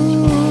think things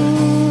over.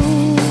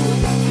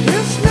 do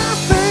is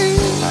nothing,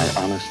 I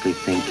honestly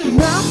think you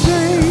ought to sit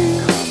nothing.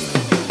 down calmly.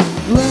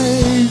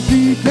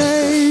 Lazy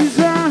days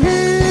are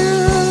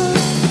here.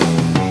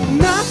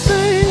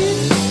 Nothing,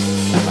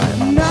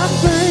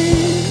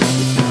 nothing.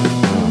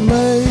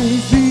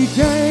 Lazy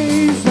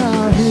days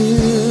are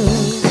here.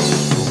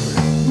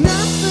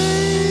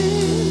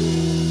 Nothing,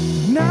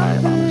 I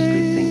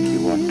honestly think you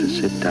ought to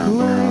sit down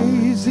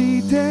calmly.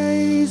 Lazy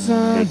days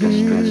are Take a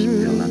stress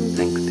here. pill and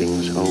think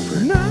things over.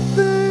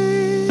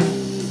 Nothing,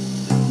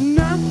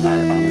 I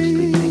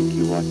honestly think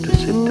you ought to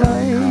sit down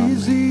calmly.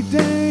 lazy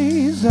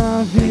days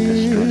are Take a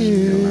stress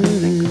pill and here.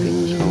 think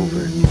things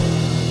over.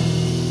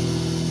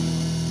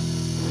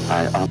 I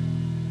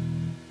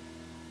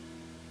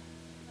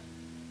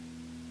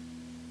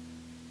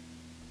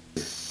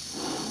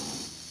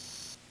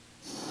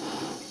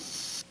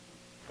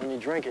When you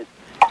drink it,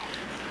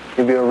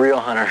 you'll be a real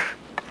hunter.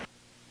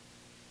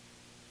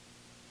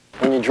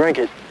 When you drink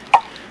it,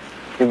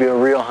 you'll be a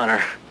real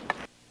hunter.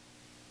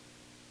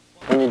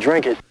 When you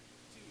drink it.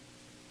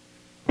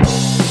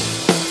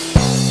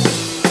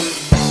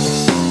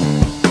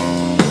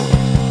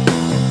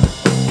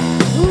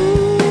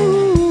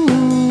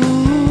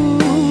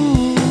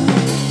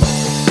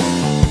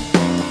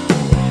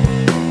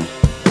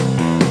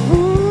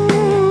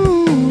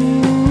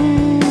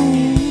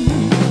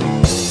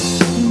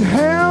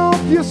 Help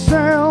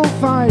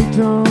yourself, I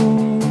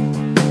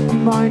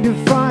don't mind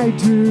if I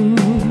do.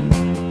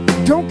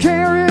 Don't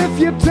care if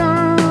you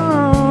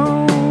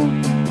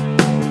don't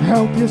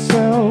help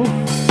yourself.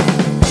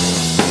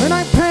 And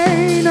I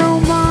pay no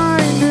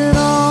mind at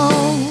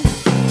all.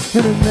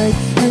 And it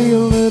makes me a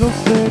little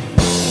sick.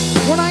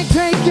 When I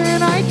take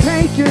it, I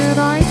take it,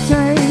 I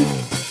take.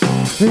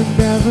 it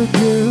never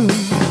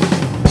gives.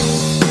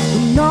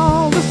 And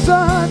all of a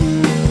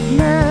sudden,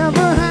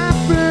 never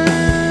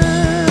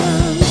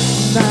happened.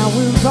 Now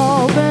is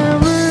all there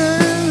is.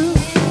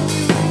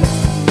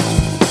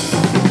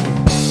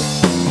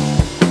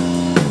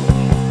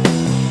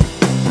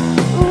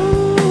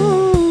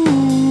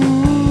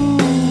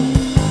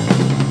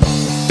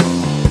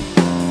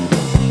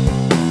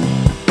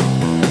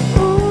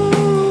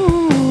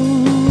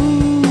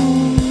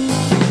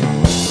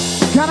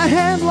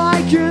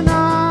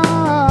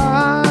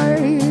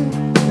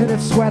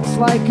 Sweats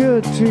like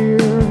a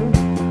tear,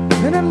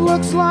 and it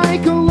looks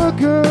like a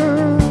looker,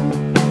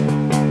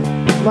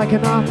 like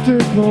an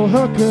optical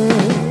hooker,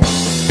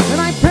 and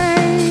I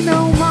pay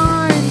no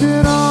mind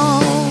at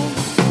all,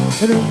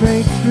 and it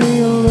makes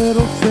me a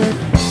little sick.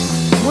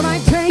 When I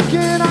take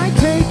it, I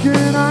take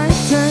it, I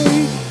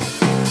take,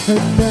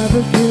 and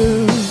never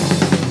give,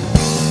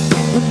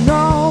 and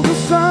all of a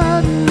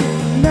sudden,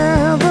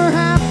 never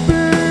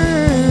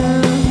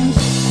happens.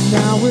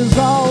 Now is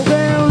all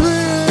there is.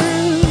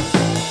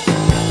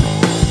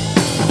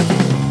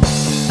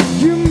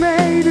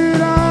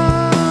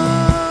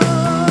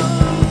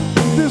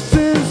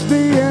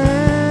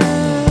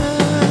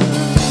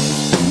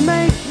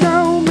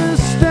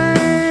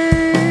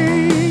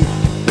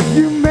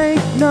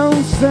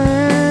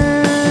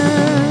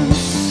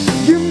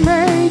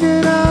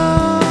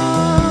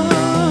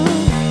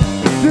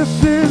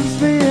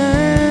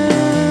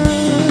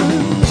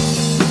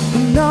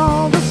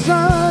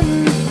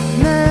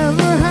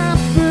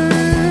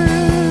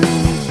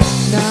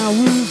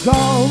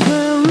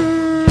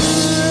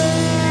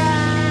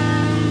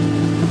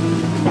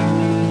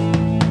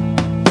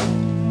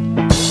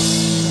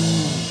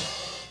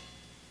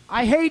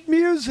 I hate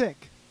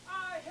music.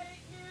 I hate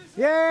music.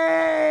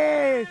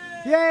 Yay!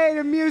 Yay,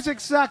 the music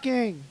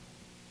sucking.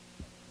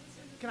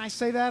 Can I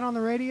say that on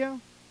the radio?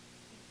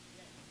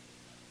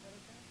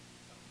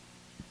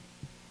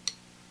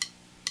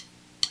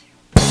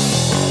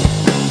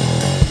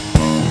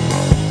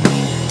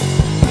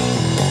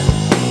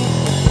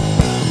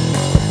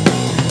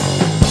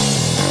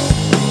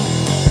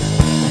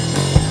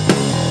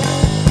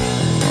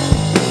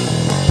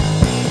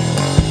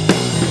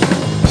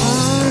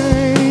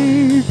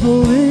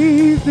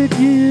 That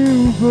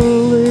you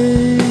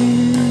believe.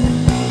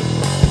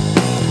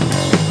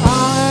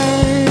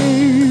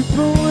 I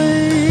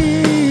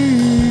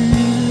believe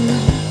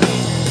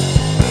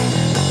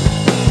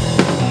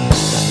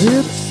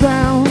it's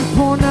sound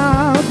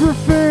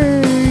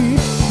pornography.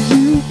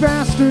 You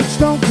bastards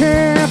don't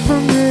care for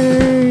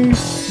me.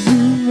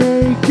 You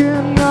make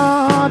an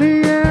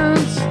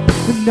audience,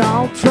 and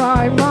I'll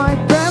try my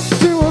best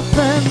to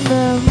offend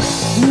them.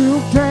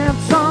 We'll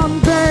dance on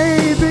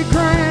baby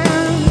grand.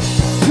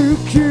 Too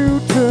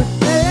cute to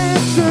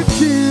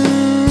execute,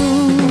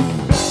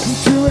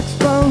 too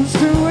exposed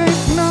to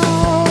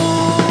ignore.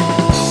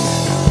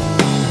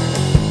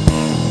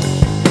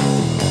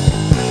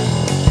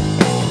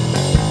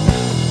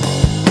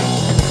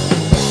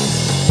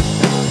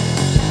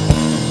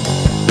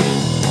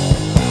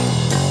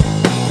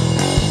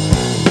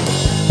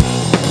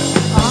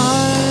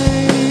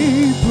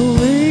 I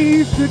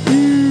believe that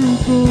you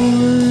believe.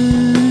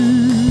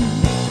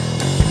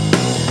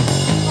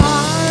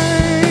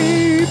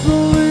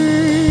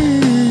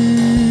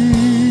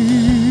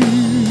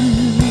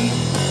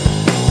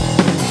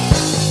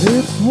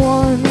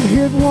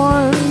 One-hit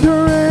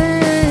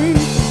wondering,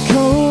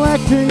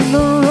 collecting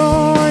the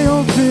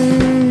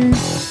royalties.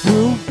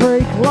 We'll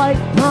break like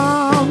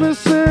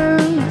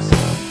promises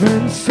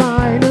and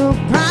sign a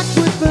pact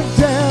with the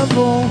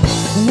devil.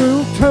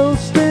 We'll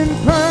toast in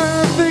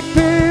perfect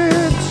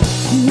pitch.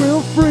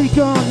 We'll freak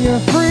on your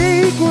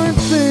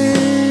frequency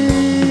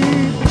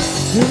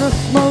in a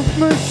smoke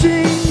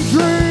machine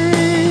dream.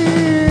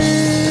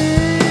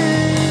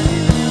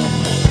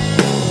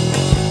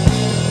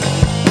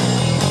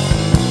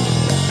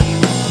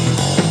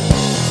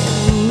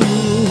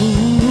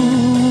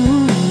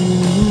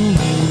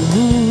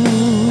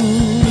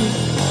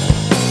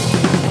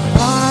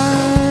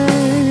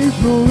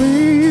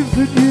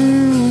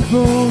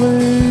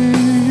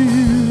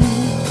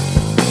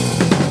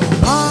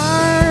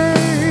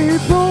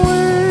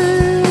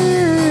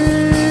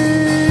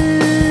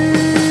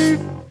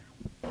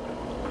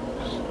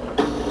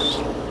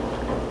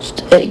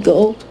 Stay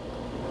gold,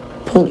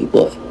 pony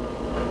boy.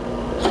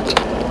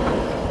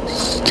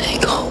 Stay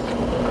gold.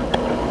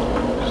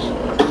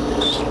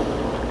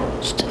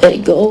 Stay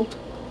gold,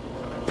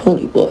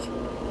 pony boy.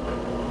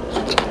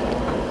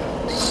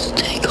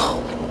 Stay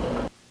gold.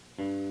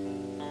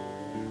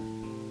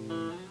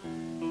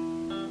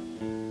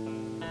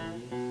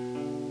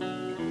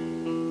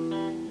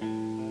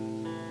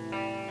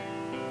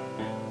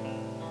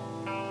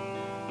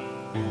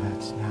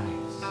 That's nice.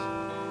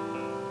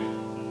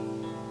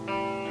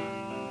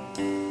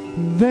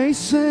 They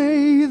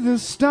say the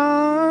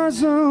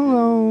stars are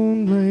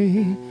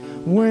lonely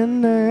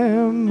when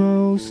they're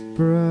most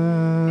bright.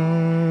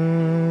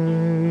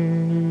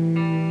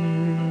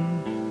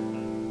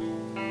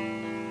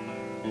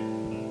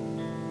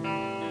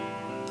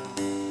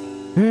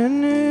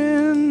 And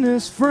in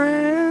this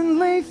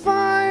friendly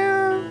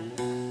fire,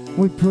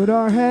 we put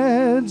our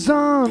heads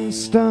on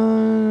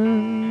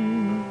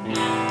stun.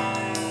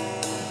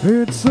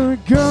 It's a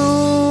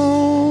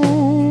gold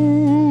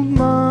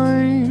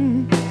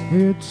mine.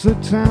 It's a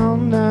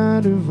town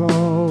that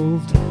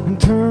evolved and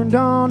turned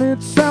on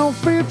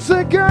itself. It's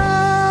a gold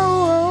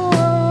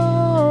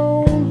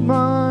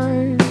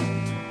mine.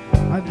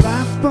 I'd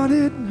laugh, but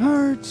it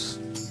hurts.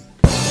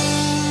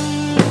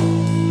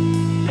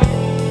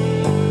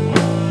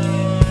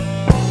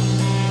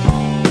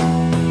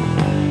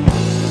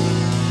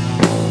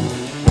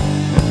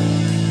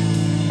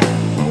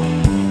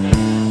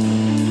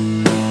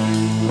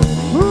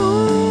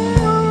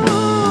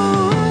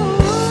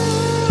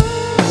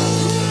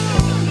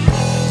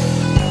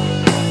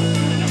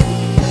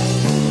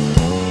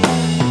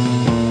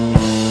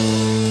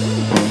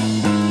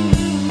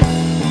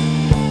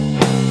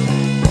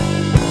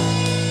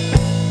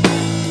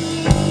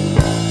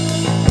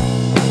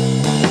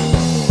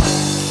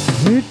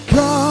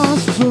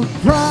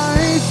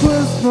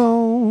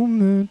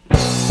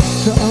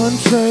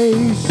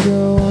 Untrace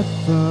your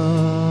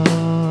thought.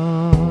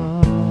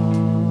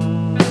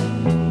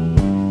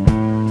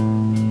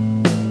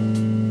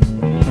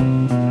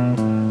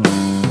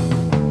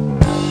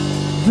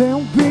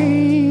 There'll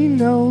be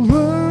no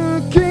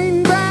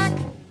looking back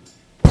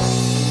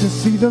to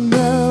see the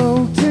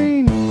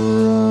melting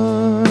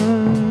run.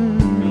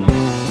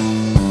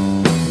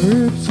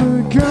 It's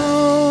a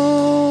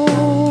gold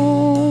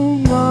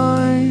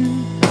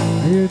mine.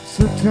 It's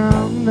a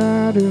town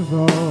that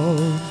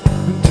evolved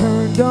and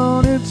turned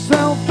on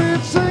itself.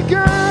 It's a gold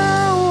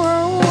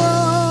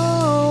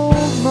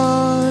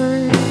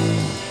mine.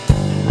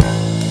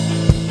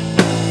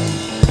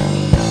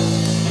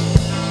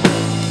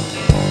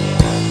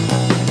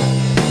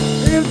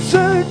 It's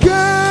a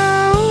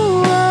gold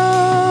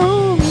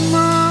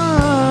mine.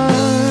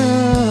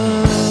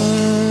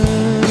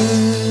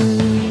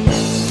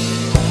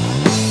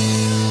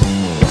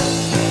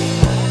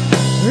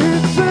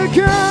 It's a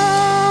gold.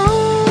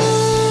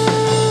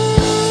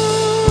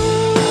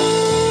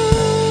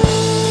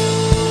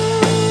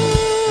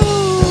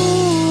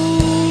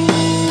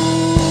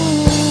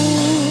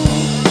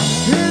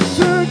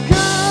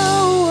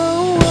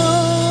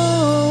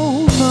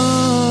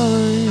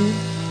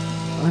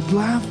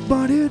 Laugh,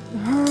 but it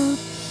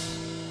hurts.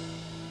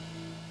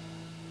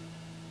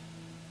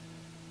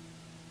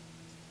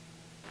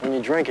 When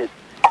you drink it,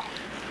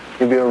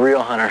 you'll be a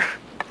real hunter.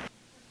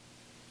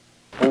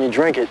 When you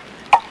drink it,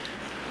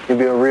 you'll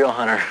be a real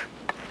hunter.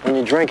 When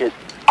you drink it,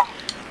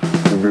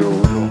 you'll be a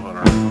real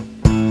hunter.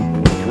 When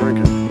you drink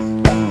it,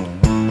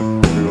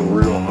 you'll be a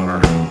real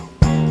hunter.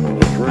 When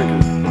you drink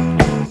it,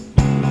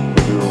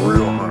 you'll be a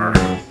real hunter.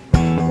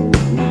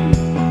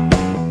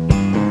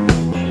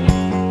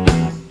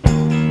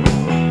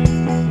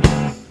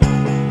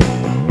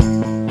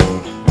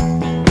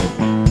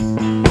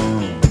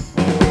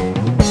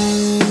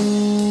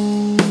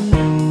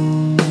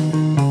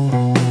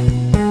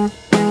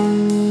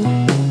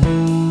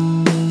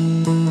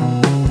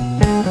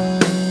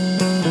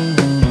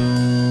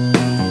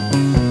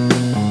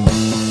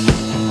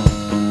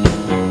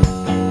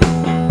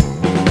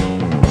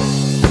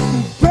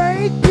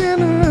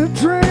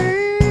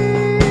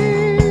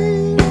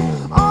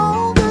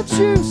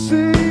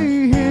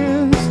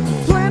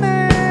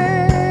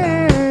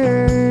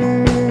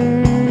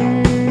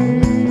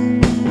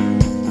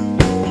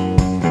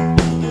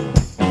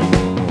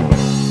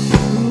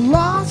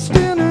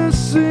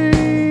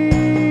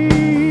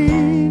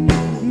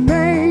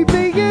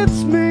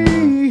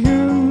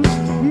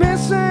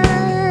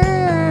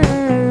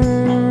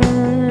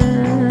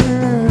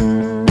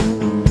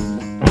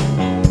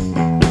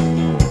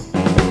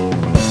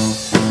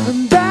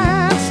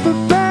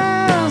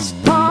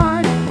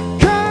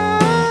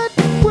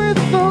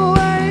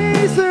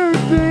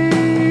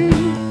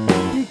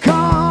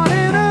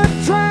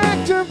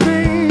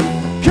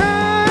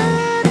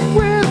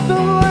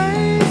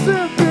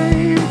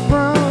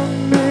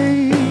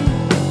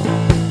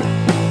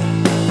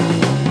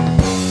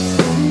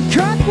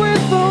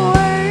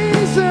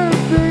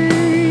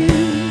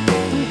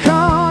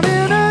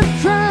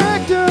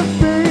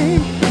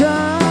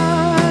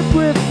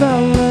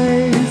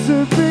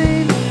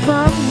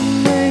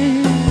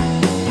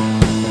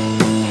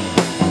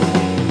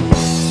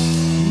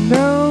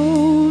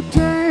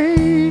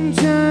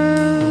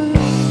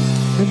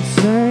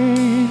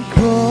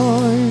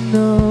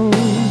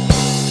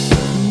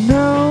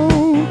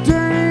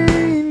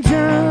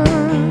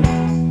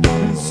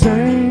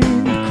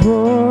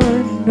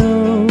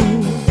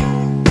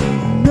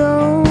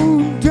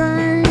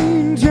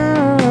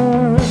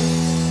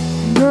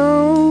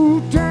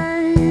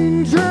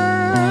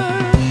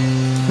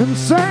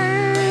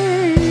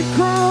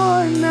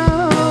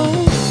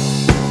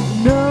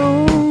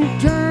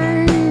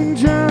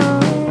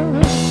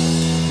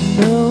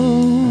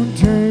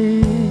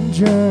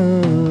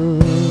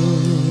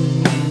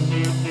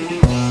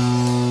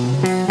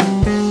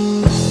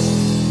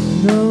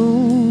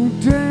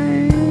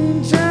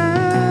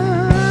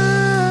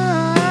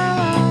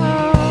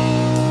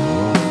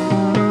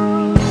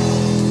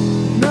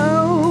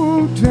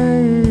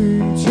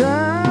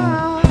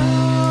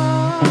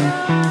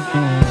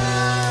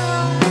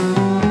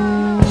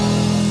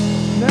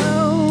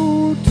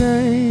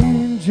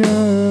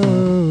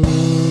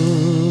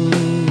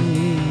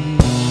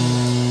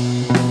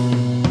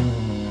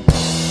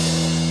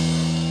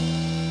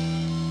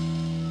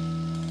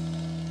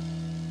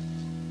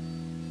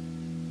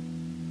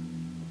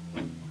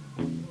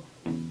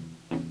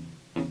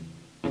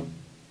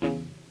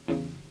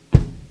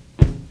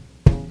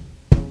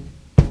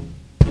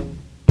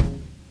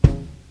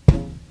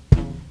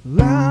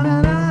 La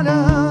da da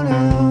da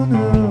da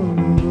da.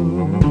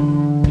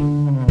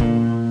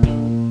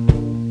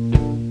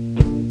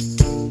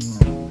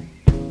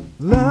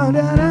 La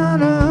da da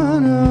da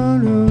da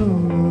da.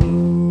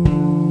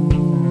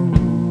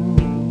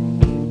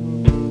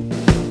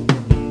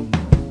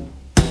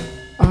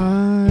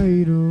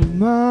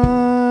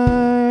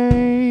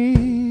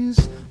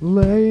 Itemize,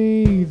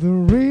 lay the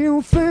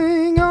real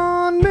thing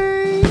on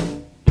me.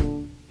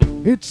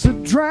 It's a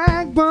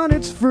drag, but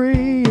it's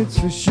free. It's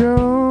a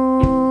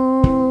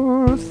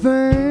sure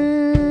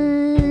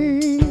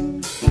thing.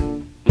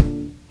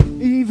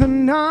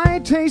 Even I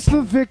taste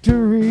the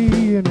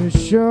victory in a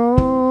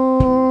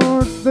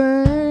sure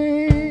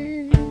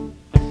thing.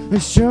 A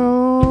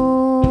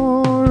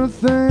sure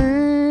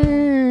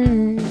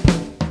thing.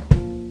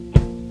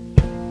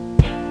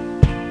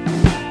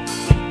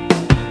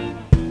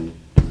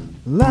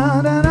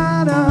 La da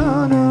da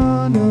da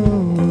da da.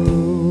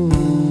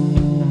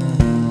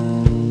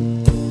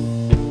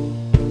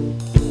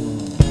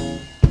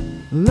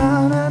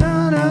 La da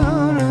da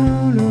da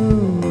da da.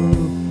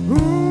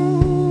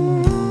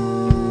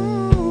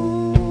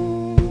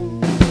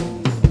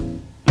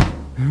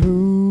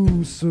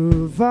 Who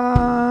survives?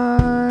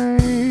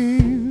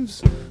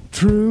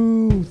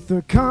 Truth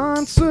or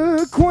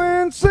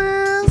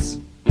consequences?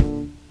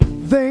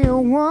 They are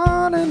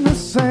one and the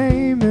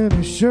same in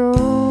a sure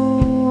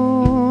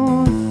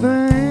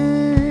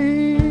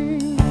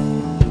thing.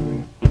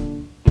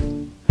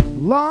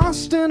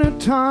 Lost in a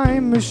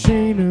time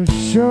machine, a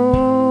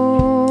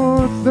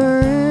sure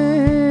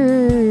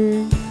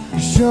thing.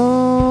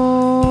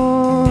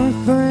 Sure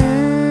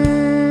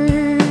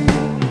thing.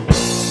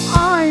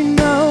 I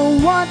know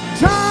what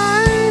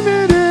time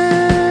it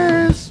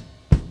is.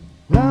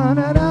 La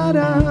da da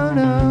da da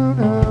da.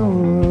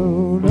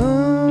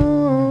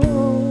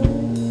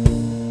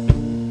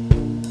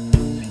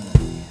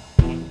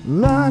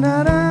 La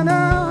da da da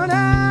da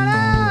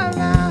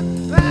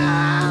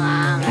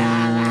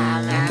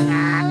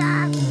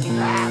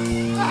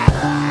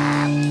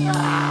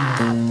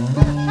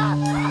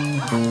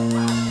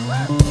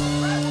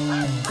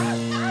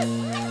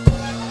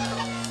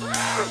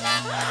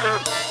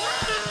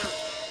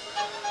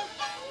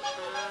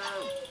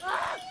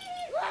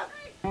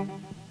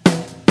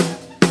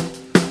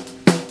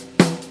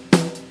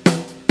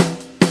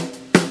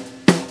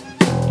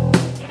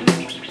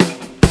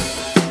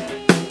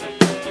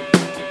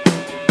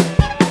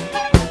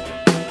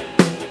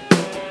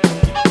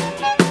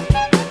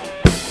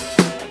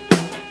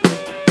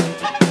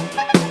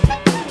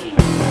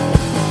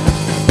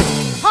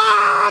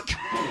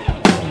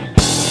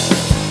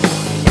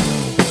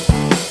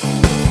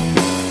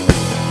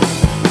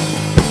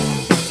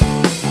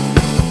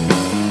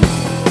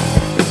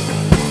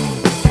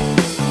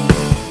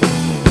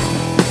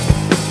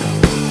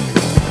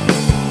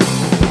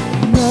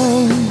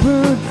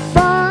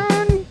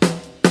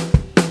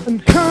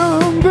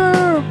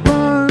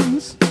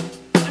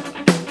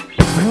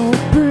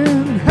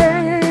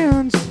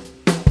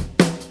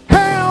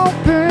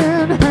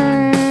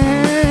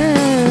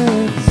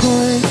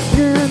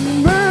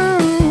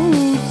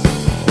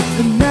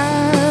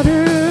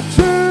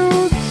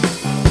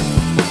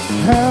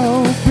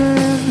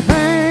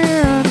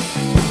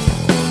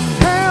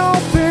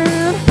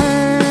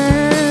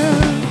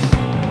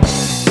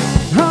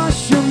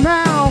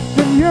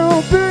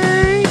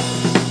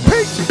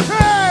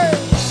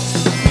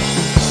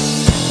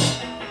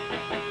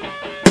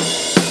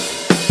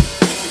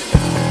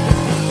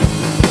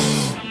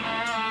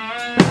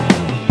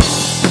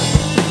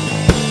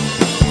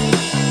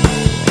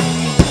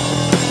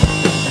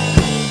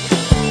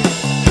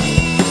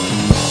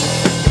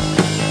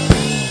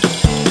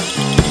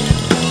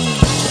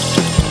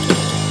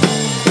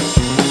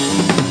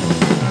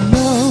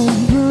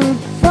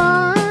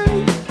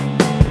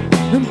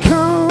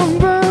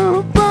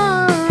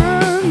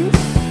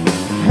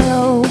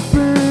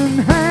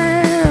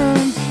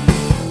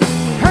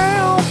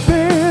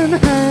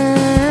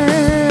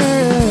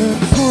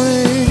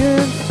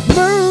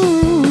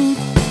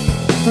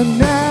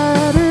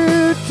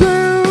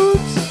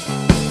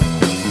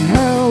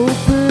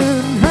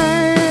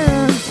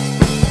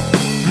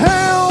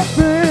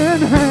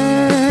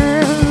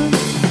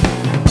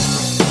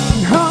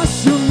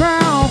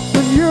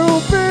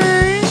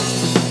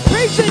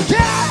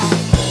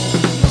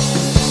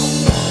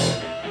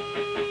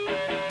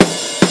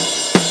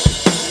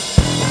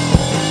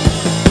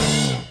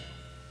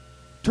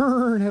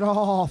Turn it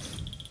off.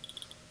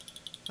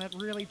 That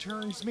really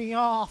turns me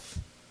off.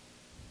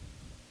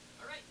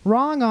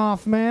 Wrong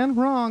off, man.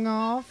 Wrong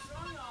off.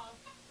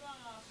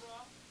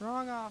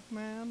 Wrong off,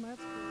 man.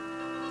 That's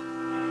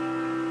good.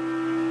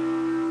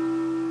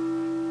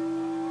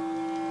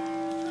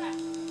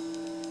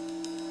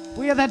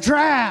 We have that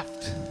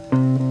draft.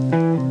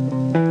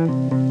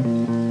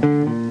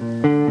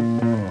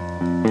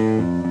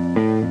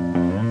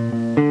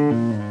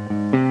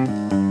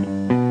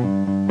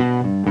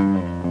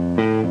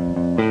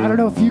 I don't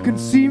know if you can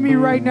see me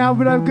right now,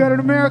 but I've got an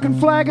American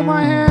flag in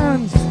my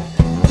hands.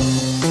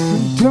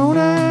 And don't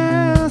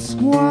ask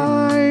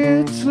why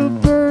it's a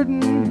bird.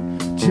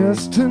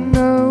 just to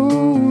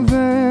know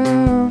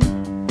them.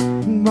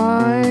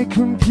 My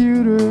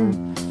computer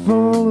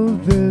full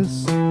of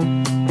this.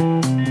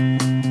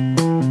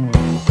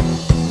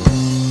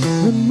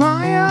 And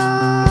my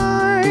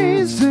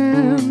eyes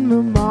in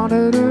the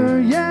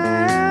monitor,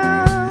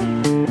 yeah.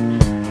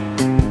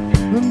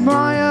 And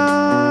my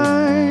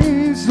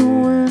eyes the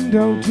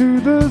window to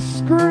the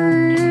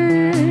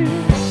screen.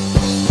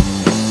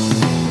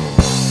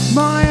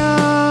 My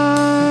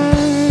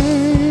eyes,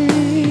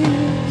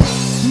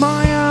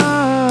 my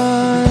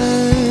eyes,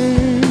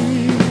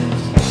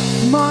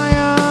 my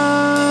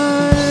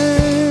eyes,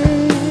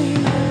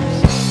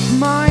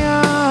 my eyes.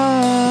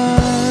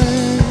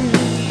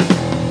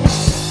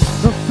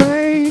 The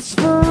face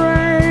for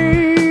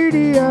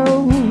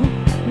radio,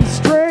 and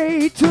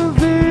straight to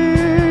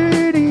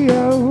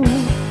video,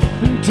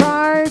 and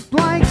type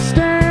like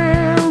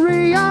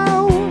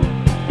stereo,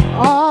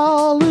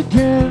 all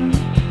again,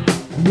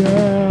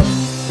 yeah.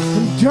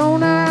 And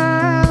don't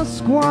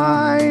ask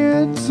why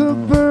it's a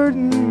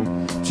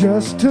burden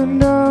just to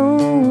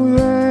know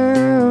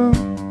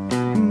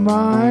them.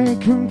 My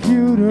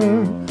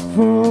computer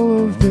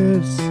full of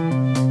this.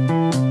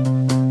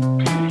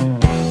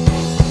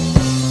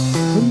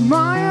 And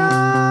my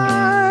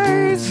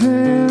eyes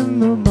in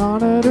the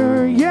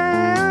monitor,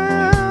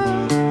 yeah.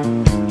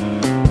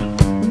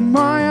 And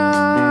my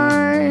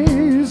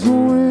eyes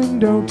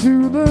window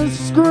to the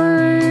screen.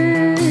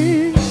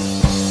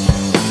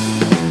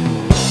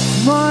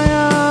 My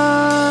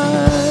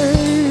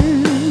eyes,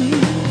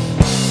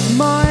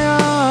 my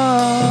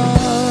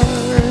eyes,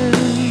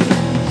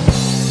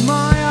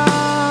 my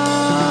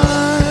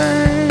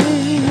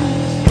eyes,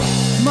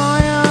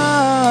 my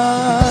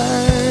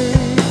eyes.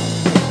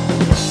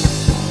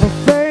 A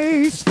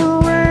face for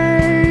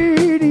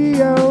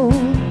radio,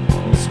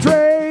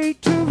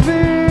 straight to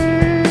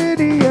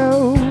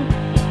video,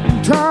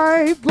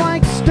 type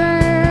like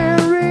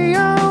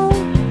stereo,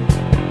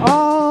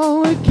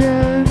 all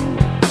again,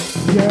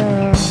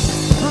 yeah.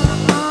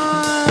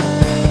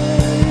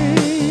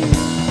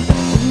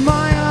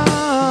 My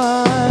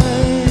eyes,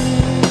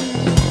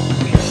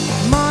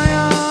 my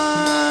eyes,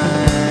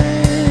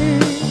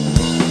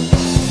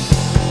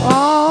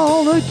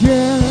 all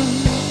again.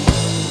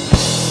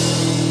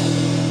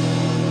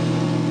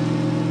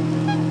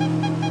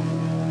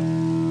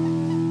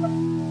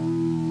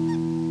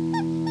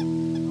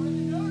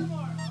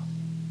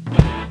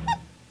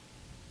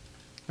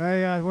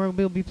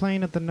 We'll be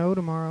playing at the No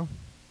tomorrow.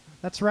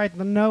 That's right,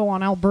 the No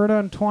on Alberta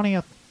and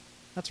 20th.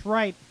 That's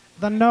right,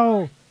 the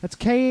No. That's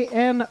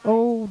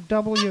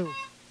KNOW.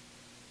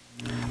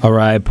 All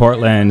right,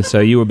 Portland.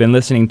 So you have been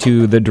listening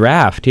to The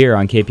Draft here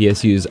on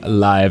KPSU's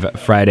Live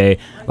Friday.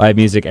 Live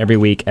music every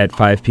week at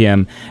 5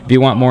 p.m. If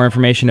you want more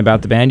information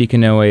about the band, you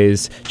can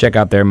always check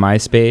out their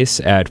MySpace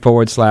at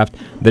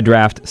 /The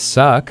Draft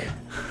Suck.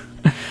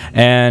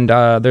 And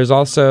there's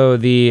also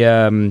the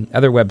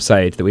other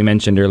website that we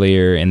mentioned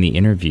earlier in the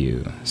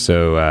interview.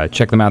 So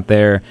check them out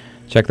there.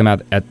 Check them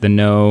out at The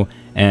No.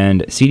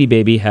 And CD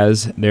Baby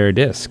has their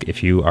disc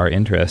if you are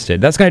interested.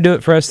 That's going to do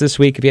it for us this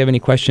week. If you have any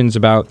questions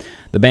about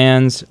the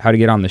bands, how to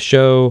get on the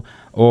show,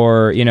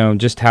 or, you know,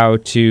 just how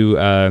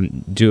to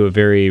do a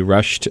very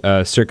rushed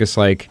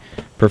circus-like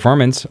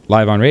performance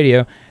live on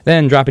radio,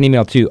 then drop an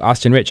email to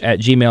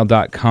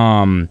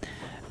austinrich@gmail.com.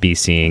 Be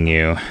seeing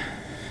you.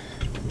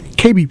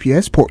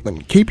 KBPS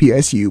Portland,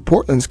 KPSU,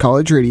 Portland's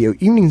College Radio,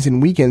 evenings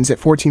and weekends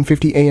at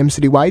 1450 AM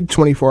citywide,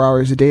 24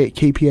 hours a day at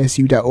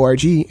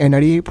kpsu.org, and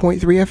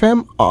 98.3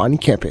 FM on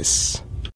campus.